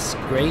 Runaway is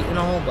great and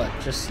all, but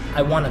just,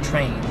 I want to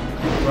train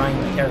and grind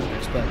my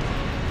characters, but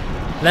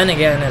then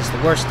again, it's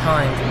the worst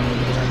time for me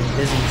because I'm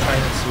busy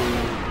trying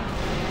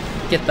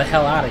to get the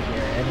hell out of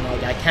here, and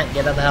like, I can't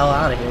get the hell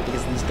out of here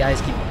because these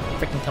guys keep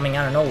freaking coming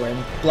out of nowhere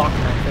and blocking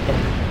my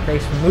freaking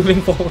face from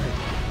moving forward.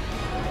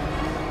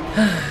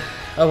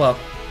 Oh well.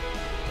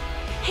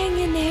 Hang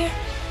in there.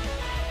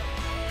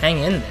 Hang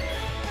in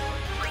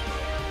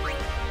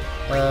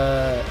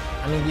there.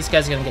 I mean, these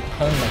guys are gonna get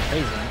pwned like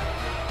crazy.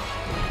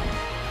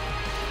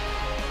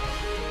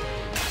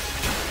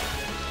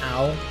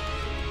 Ow.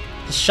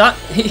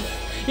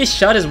 He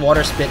shot his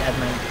water spit at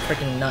my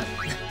freaking nut.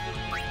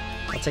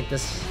 I'll take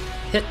this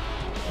hit.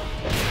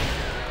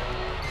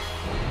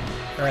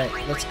 Alright,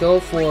 let's go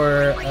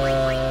for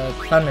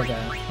Thunder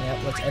Gun.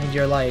 Yep, let's end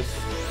your life.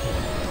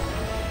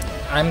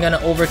 I'm gonna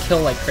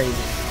overkill like crazy.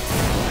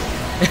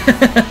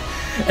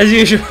 As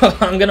usual,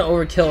 I'm gonna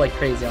overkill like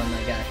crazy on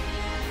that guy.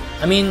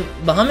 I mean,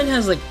 Bahamut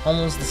has like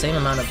almost the same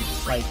amount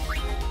of like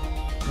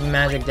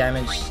magic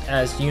damage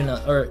as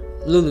Yuna or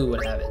Lulu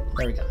would have it.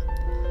 There we go.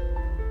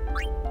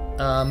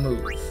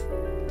 Move.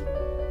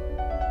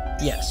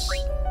 Yes.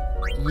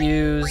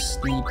 Use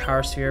the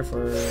power sphere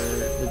for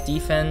the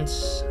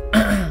defense.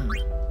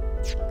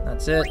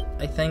 That's it,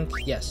 I think.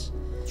 Yes.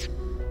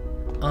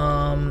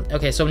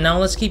 Okay, so now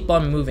let's keep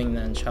on moving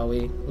then, shall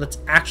we? Let's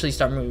actually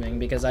start moving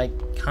because I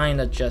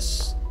kind of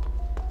just...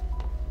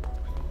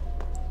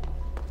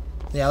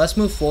 Yeah, let's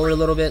move forward a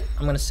little bit.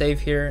 I'm gonna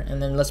save here,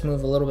 and then let's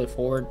move a little bit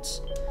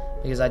forwards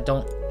because I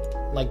don't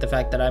like the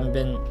fact that I've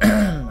been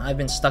I've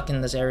been stuck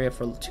in this area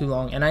for too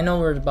long, and I know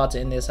we're about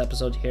to end this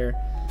episode here.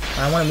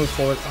 I want to move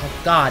forward.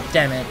 Oh god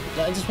damn it!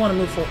 I just want to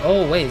move forward.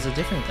 Oh wait, it's a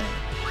different thing.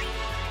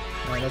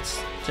 All right,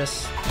 let's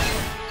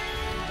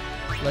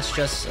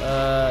just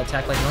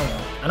attack like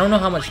normal. I don't know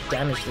how much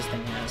damage this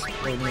thing has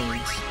or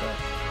needs, but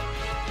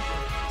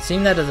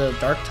seeing that as a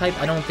dark type,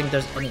 I don't think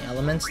there's any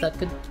elements that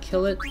could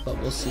kill it, but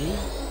we'll see.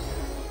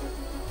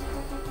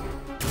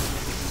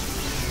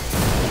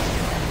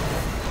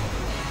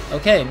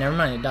 Okay, never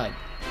mind, it died.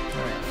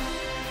 Alright.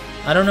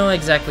 I don't know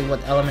exactly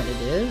what element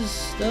it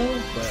is,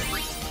 though, but...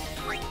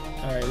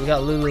 Alright, we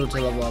got Lulu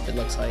to level up, it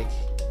looks like.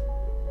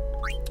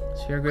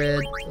 Sphere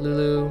Grid,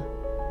 Lulu.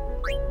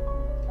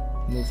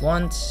 Move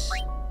once.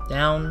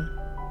 Down.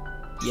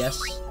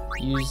 Yes.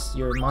 Use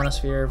your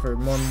Monosphere for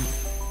more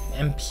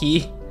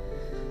MP.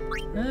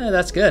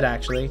 That's good,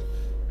 actually.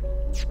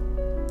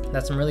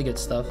 That's some really good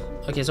stuff.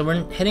 Okay, so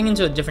we're heading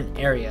into a different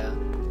area.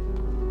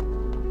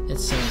 It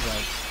seems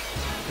like.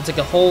 It's like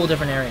a whole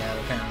different area,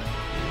 apparently.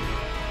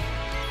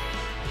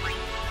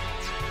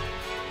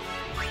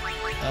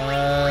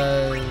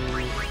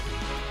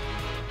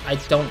 I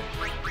don't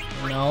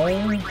know.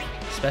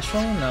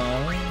 Special? No.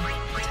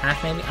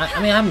 Attack, maybe?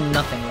 I mean, I have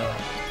nothing, really.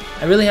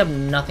 I really have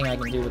nothing I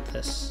can do with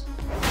this.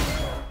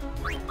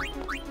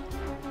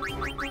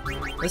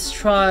 Let's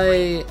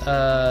try,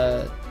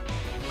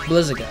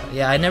 Blizzaga.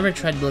 Yeah, I never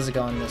tried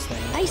Blizzaga on this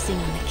thing. Icing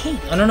on the cake.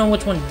 I don't know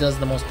which one does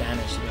the most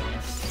damage, to be honest.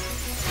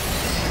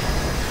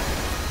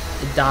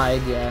 It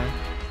died, yeah.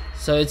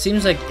 So it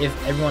seems like if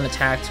everyone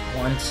attacked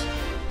once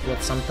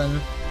with something,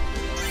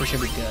 we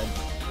should be good.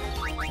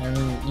 And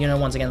Yuna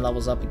once again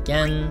levels up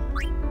again.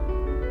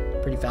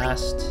 Pretty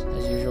fast,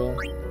 as usual.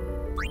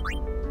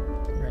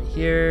 Right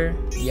here,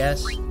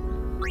 yes.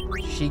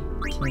 She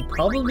can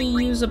probably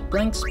use a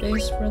blank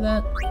space for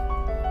that.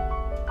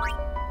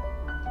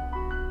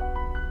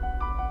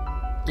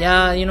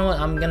 Yeah, you know what?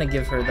 I'm gonna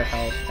give her the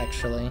health,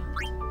 actually.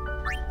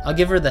 I'll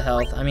give her the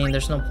health. I mean,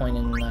 there's no point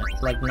in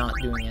like not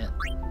doing it.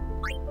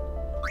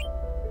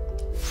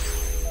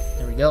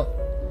 There we go.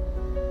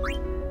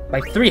 By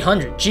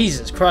 300,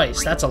 Jesus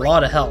Christ, that's a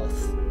lot of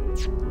health.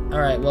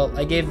 Alright, well,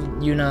 I gave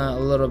Yuna a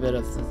little bit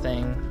of the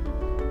thing.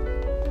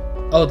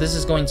 Oh, this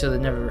is going to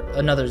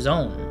another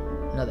zone.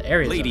 Another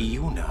area. Lady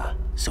Yuna,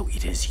 so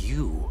it is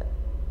you.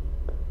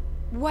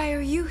 Why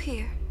are you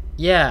here?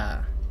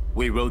 Yeah.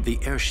 We rode the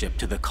airship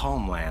to the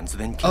Calm Lands,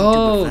 then came to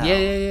Oh, Bethel.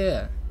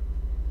 yeah.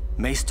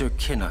 Maester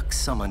Kinnock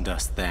summoned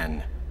us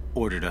then,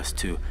 ordered us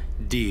to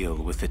deal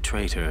with the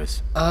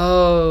traitors.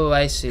 Oh,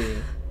 I see.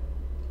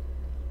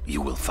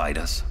 You will fight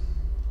us?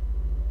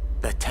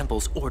 The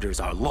Temple's orders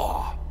are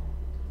law.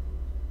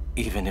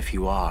 Even if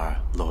you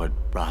are Lord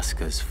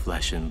Braska's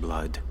flesh and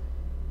blood.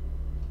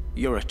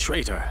 You're a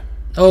traitor.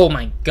 Oh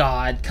my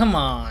god, come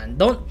on.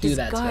 Don't do His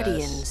that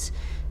guardians, to us.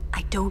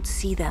 I don't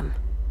see them.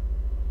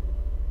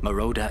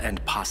 Maroda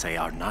and Passe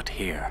are not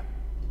here.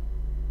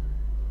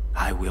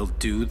 I will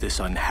do this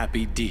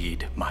unhappy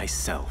deed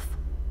myself.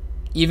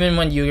 Even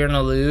when you're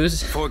gonna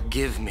lose?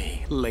 Forgive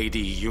me,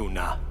 Lady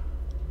Yuna.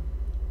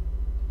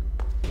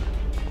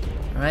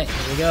 Alright,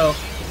 here we go.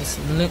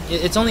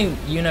 It's only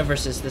Yuna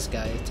versus this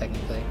guy,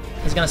 technically.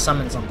 He's gonna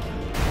summon something.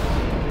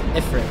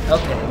 Ifrit.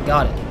 Okay,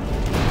 got it.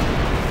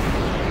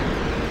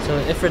 So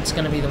Ifrit's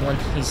gonna be the one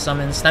he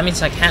summons. That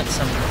means I can't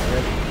summon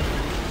Ifrit.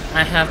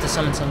 I have to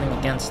summon something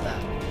against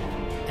that.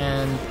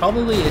 And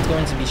probably it's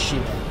going to be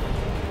Shiva.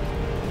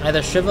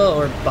 Either Shiva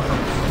or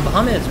Bahamut. And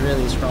Bahamut is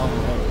really strong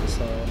already,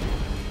 so...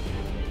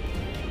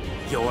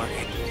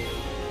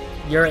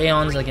 Your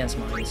Aeons against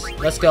mine.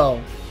 Let's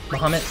go.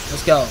 Bahamut,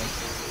 let's go.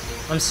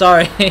 I'm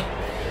sorry.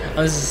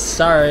 I'm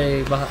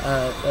sorry,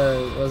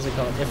 what's it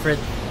called? Ifrit.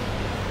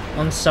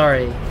 I'm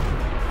sorry.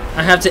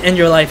 I have to end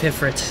your life,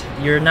 Ifrit.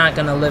 You're not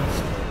gonna live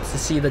to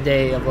see the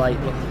day of light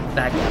with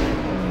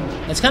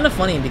backgammon. It's kind of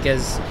funny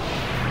because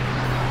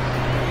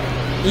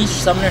each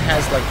summoner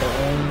has like their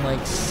own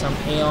like some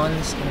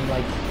Aeons, and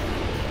like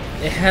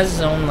it has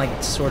its own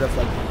like sort of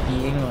like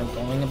being or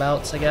going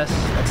abouts, I guess.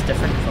 That's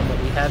different from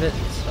what we have it.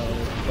 So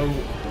or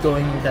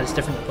going that's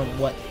different from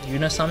what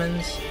Yuna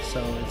summons.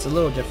 So it's a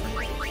little different.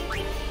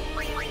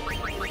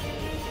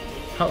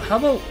 How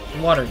about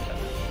water gun?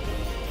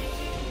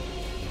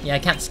 Yeah, I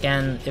can't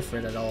scan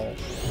Ifrit at all.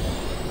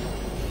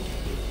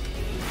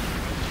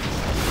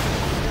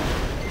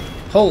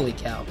 Holy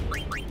cow.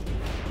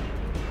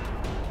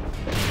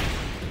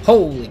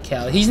 Holy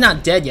cow. He's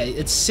not dead yet.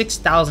 It's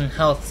 6,000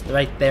 health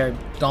right there.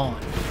 Gone.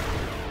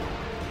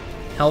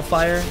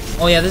 Hellfire?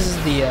 Oh yeah, this is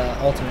the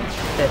ultimate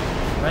hit,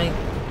 right?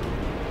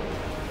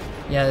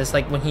 Yeah, it's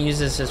like when he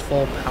uses his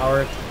full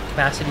power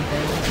capacity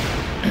thing.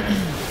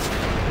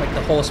 Like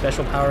the whole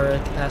special power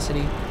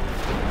capacity.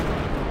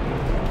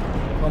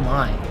 Oh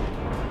my.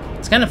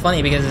 It's kind of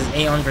funny because it's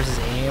Aeon versus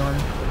Aeon.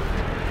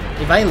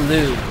 If I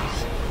lose,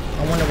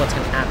 I wonder what's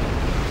gonna happen.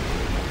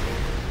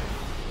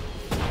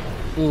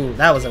 Ooh,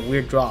 that was a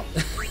weird drop.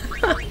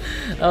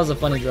 That was a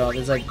funny drop.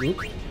 It's like, oop.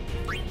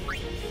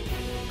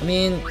 I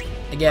mean,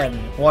 again,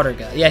 water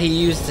gun. Yeah, he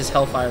used his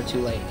Hellfire too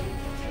late.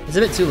 It's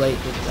a bit too late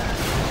with that,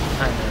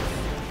 kind of.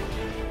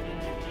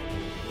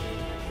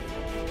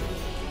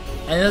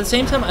 And at the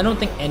same time, I don't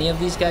think any of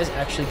these guys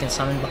actually can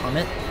summon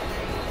Bahamut.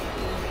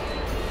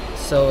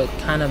 So it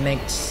kind of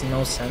makes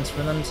no sense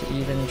for them to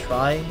even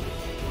try.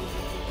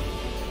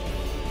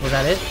 Was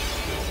that it?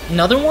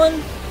 Another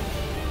one?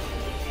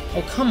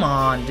 Oh, come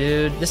on,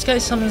 dude. This guy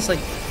summons, like,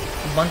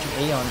 a bunch of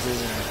Aeons,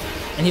 isn't it?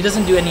 And he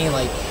doesn't do any,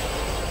 like,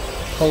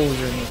 pose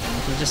or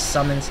anything. He just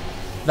summons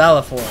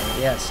Valifor.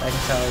 Yes, I can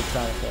tell it's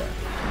Valifor.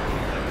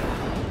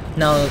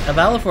 Now, a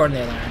Valifor on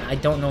the other hand, I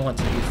don't know what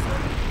to use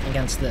for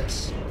against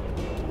this.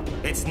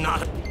 It's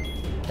not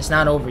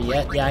over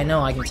yet. Yeah, I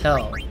know, I can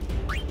tell.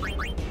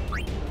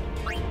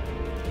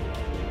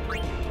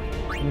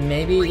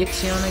 Maybe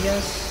Ixion, I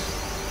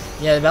guess?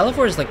 Yeah,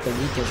 Valifor is like the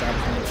weakest out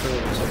of the two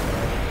so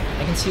far.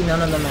 I can see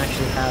none of them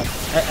actually have...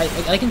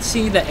 I can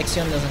see that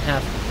Ixion doesn't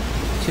have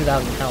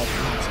 2,000 health.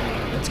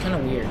 It's kind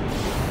of weird.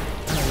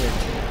 Kind of weird,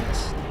 to be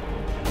honest.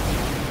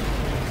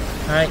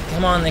 Alright,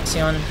 come on,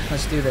 Ixion.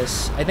 Let's do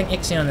this. I think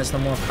Ixion is the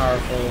more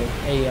powerful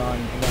Aeon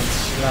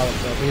against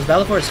Valifor, because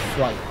Valifor is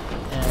flight.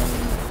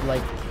 And,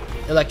 like,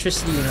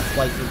 electricity in the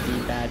flight would be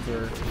bad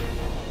for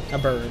a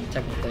bird,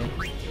 technically.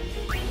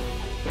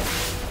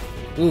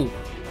 Ooh.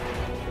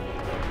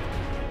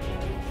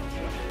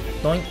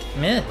 Doink,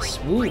 miss.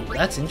 Ooh,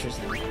 that's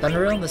interesting.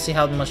 Thunder Rail, let's see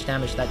how much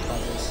damage that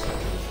causes.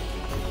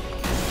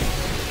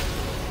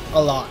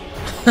 A lot.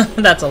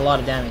 That's a lot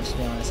of damage, to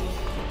be honest.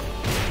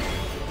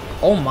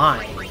 Oh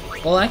my.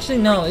 Well, actually,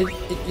 no.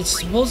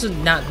 It's supposed to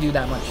not do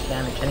that much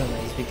damage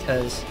anyways,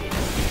 because...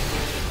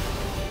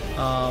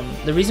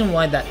 the reason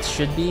why that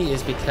should be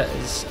is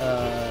because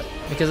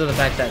of the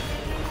fact that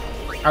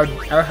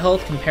our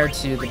health compared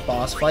to the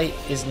boss fight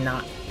is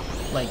not,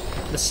 like,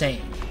 the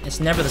same. It's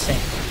never the same.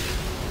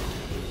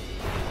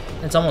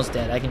 It's almost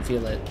dead. I can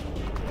feel it.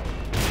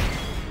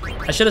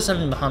 I should have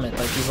summoned Bahamut.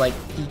 Like,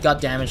 he got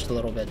damaged a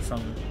little bit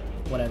from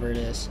whatever it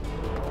is.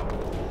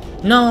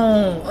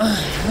 No!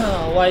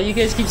 Oh, why do you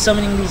guys keep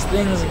summoning these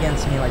things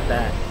against me like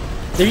that?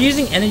 They're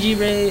using energy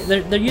ray.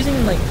 They're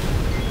using, like,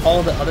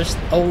 all the other...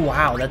 Oh,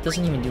 wow. That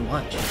doesn't even do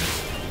much.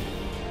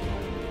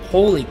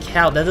 Holy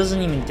cow. That doesn't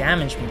even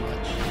damage me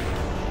much.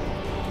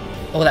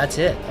 Oh, that's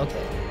it.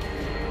 Okay.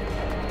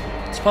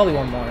 It's probably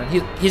one more.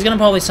 He's gonna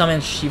probably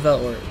summon Shiva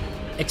or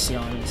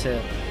Ixion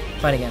to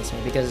fight against me,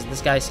 because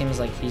this guy seems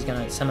like he's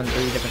gonna summon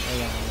 3 different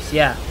Aeons.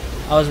 Yeah,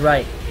 I was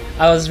right.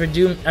 I was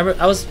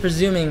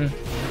presuming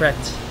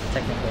correct,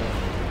 technically.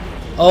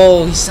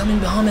 Oh, he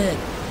summoned Bahamut.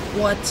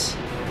 What?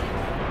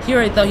 Here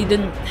I thought he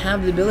didn't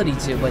have the ability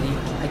to, but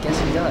I guess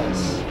he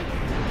does.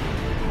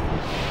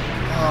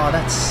 Oh,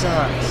 that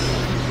sucks.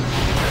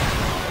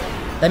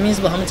 That means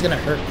Bahamut's gonna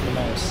hurt the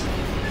most.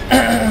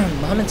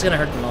 Bahamut's gonna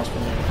hurt the most for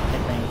me, I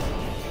think.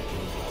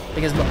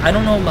 Because I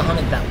don't know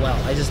Bahamut that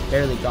well. I just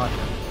barely got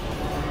him.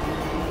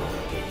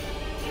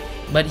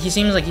 But he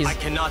seems like he's... I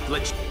cannot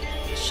let you...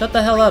 Shut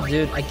the hell up,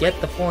 dude. I get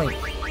the point.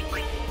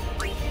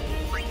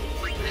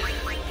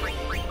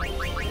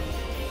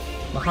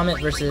 Bahamut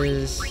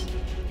versus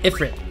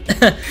Ifrit.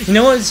 You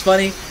know what's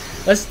funny?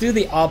 Let's do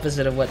the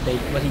opposite of what he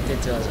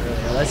did to us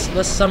earlier.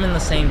 Let's summon the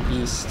same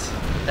beast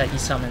that he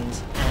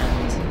summons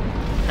and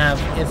have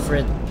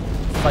Ifrit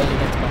fight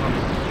against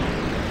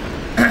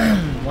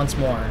Bahamut once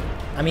more.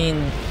 I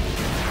mean,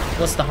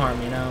 what's the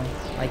harm, you know?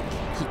 Like,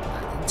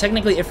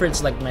 technically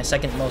Ifrit's like my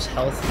second most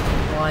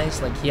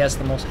health-wise. Like, he has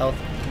the most health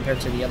compared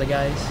to the other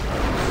guys.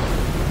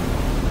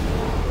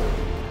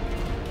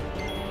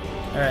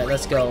 Alright,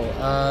 let's go.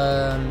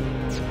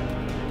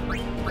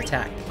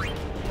 Attack.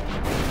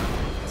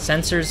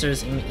 Sensors,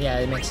 yeah,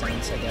 it makes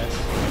sense, I guess.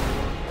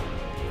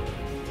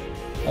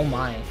 Oh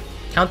my.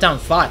 Countdown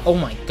 5. Oh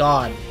my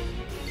god.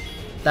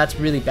 That's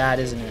really bad,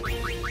 isn't it?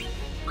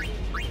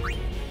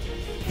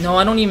 No,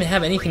 I don't even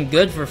have anything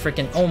good for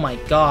freaking. Oh my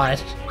god.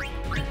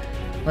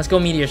 Let's go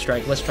Meteor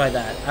Strike. Let's try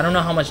that. I don't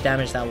know how much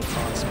damage that will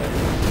cost, but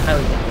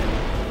highly doubt it.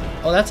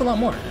 Oh, that's a lot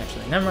more,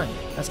 actually. Never mind.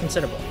 That's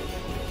considerable.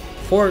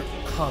 4.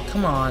 Oh,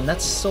 come on.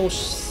 That's so.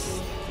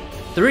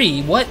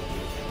 3? What?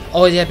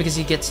 Oh, yeah, because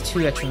he gets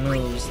 2 extra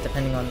moves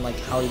depending on like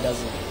how he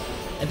does it.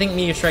 I think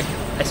Meteor Strike.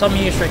 I saw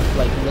Meteor Strike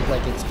like look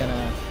like it's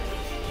gonna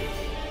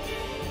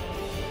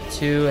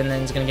 2, and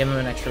then it's gonna give him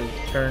an extra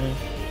turn.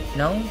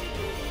 No?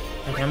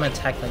 Okay, I'm gonna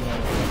attack like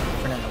normal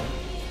for now.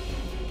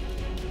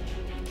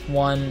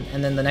 1,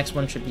 and then the next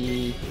one should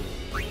be,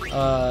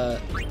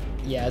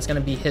 yeah, it's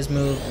gonna be his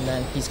move, and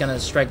then he's gonna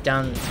strike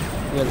down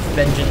with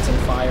vengeance and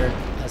fire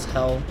as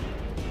hell.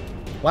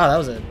 Wow, that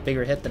was a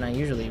bigger hit than I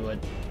usually would.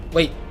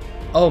 Wait,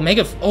 oh,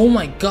 oh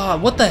my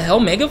god, what the hell,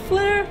 Mega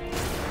Flare?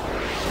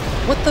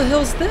 What the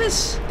hell's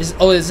this? Is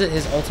it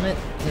his ultimate?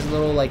 His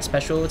little, like,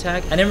 special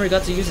attack? I never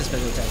got to use his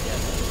special attack yet.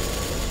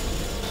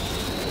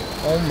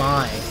 Oh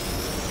my.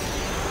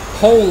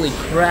 Holy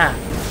crap.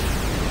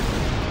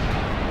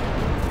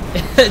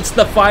 It's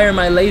the fire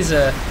my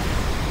laser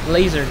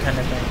kind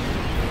of thing.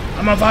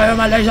 I'm on fire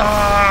my laser!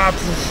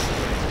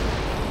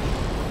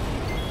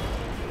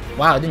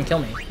 Wow, it didn't kill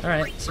me.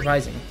 Alright,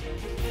 surprising.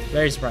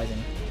 Very surprising.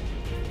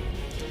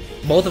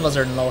 Both of us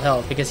are in low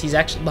health because he's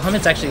actually,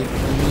 Bahamut's actually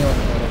kneeling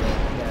a little bit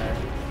there.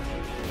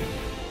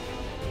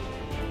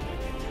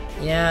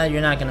 Yeah,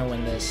 you're not gonna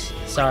win this.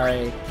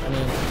 Sorry. I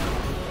mean,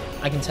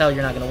 I can tell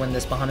you're not gonna win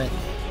this, Bahamut.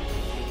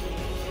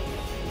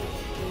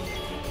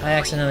 I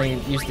accidentally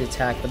used the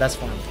attack, but that's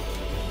fine.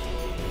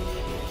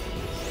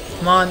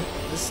 Come on,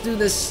 let's do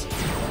this.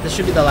 This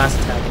should be the last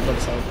attack, it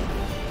looks like.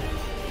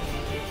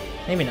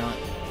 Maybe not.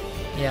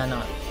 Yeah,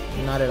 not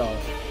at all.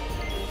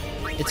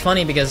 It's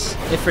funny because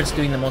Ifrit's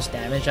doing the most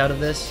damage out of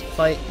this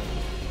fight.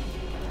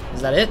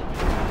 Is that it?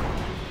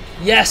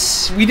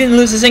 Yes! We didn't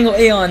lose a single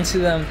Aeon to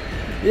them.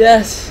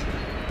 Yes!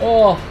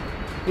 Oh!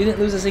 We didn't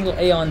lose a single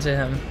Aeon to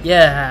him.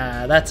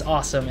 Yeah, that's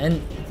awesome.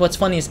 And what's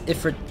funny is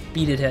Ifrit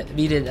beat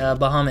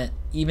Bahamut,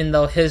 even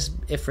though his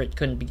Ifrit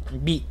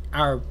couldn't beat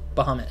our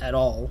Bahamut at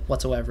all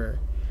whatsoever.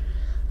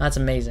 That's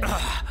amazing.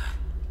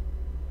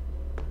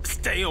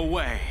 Stay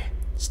away.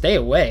 Stay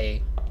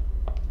away?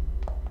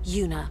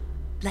 Yuna,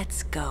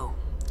 let's go.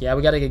 Yeah,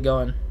 we gotta get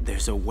going.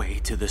 There's a way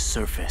to the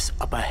surface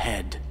up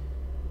ahead.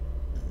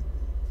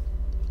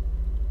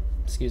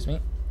 Excuse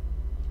me.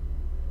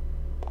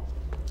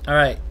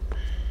 Alright.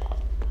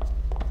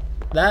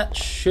 That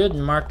should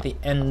mark the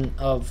end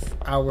of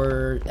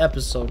our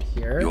episode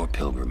here. Your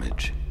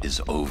pilgrimage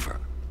is over.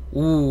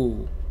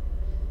 Ooh.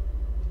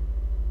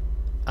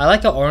 I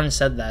like how Oren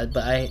said that,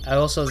 but I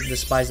also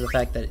despise the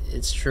fact that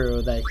it's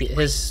true that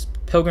his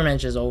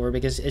pilgrimage is over,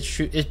 because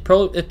it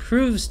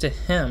proves to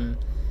him,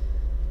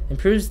 it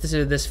proves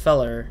to this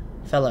fella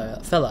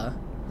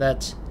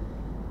that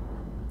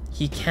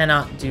he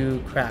cannot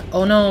do crap.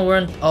 Oh no, we're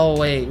in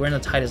the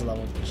Titus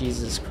level.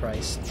 Jesus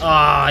Christ.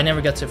 Ah, I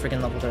never got to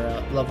freaking level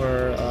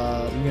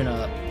her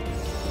Yuna up,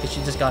 because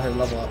she just got her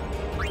level up.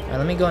 Alright,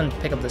 let me go and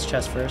pick up this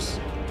chest first.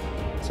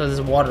 So this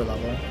is water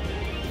level.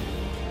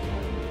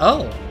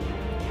 Oh,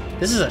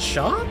 this is a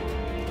shop?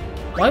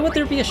 Why would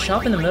there be a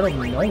shop in the middle of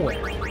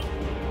nowhere?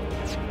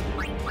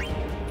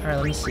 Alright,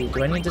 let me see.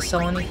 Do I need to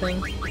sell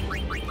anything?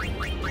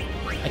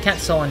 I can't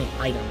sell any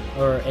item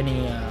or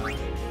any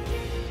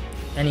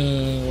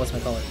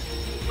whatchamacallit,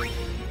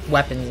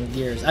 weapons and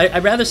gears.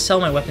 I'd rather sell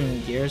my weapons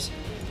and gears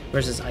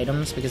versus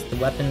items, because the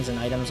weapons and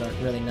items aren't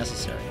really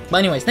necessary. But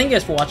anyways, thank you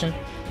guys for watching.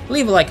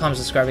 Leave a like, comment,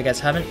 subscribe if you guys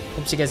haven't.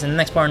 Hope to see you guys in the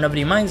next part of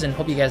Nobody Minds, and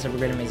hope you guys have a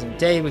great, amazing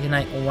day, week, and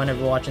night, or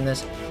whenever watching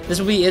this. This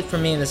will be it for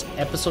me in this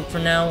episode for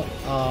now.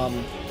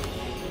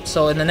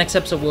 So in the next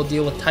episode, we'll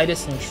deal with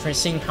Titus and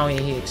seeing how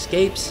he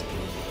escapes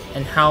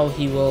and how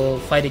he will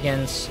fight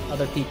against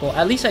other people.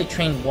 At least I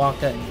trained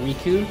Waka and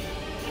Riku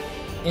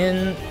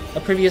in a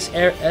previous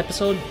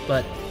episode,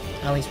 but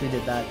at least we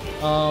did that.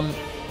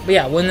 But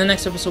yeah, well, in the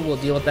next episode we'll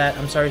deal with that.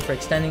 I'm sorry for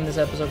extending this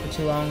episode for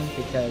too long,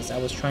 because I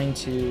was trying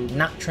to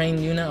not train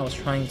Yuna, I was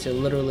trying to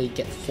literally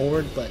get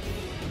forward, but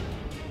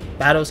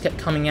battles kept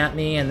coming at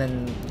me, and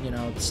then, you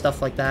know,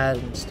 stuff like that,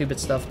 and stupid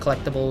stuff,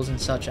 collectibles and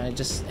such. I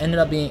just ended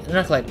up being,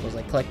 not collectibles,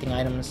 like collecting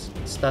items,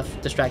 stuff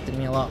distracted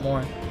me a lot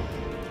more.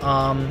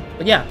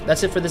 But yeah,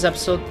 that's it for this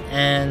episode,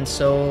 and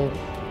so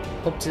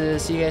hope to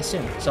see you guys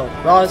soon. So,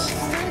 Roz,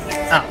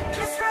 out.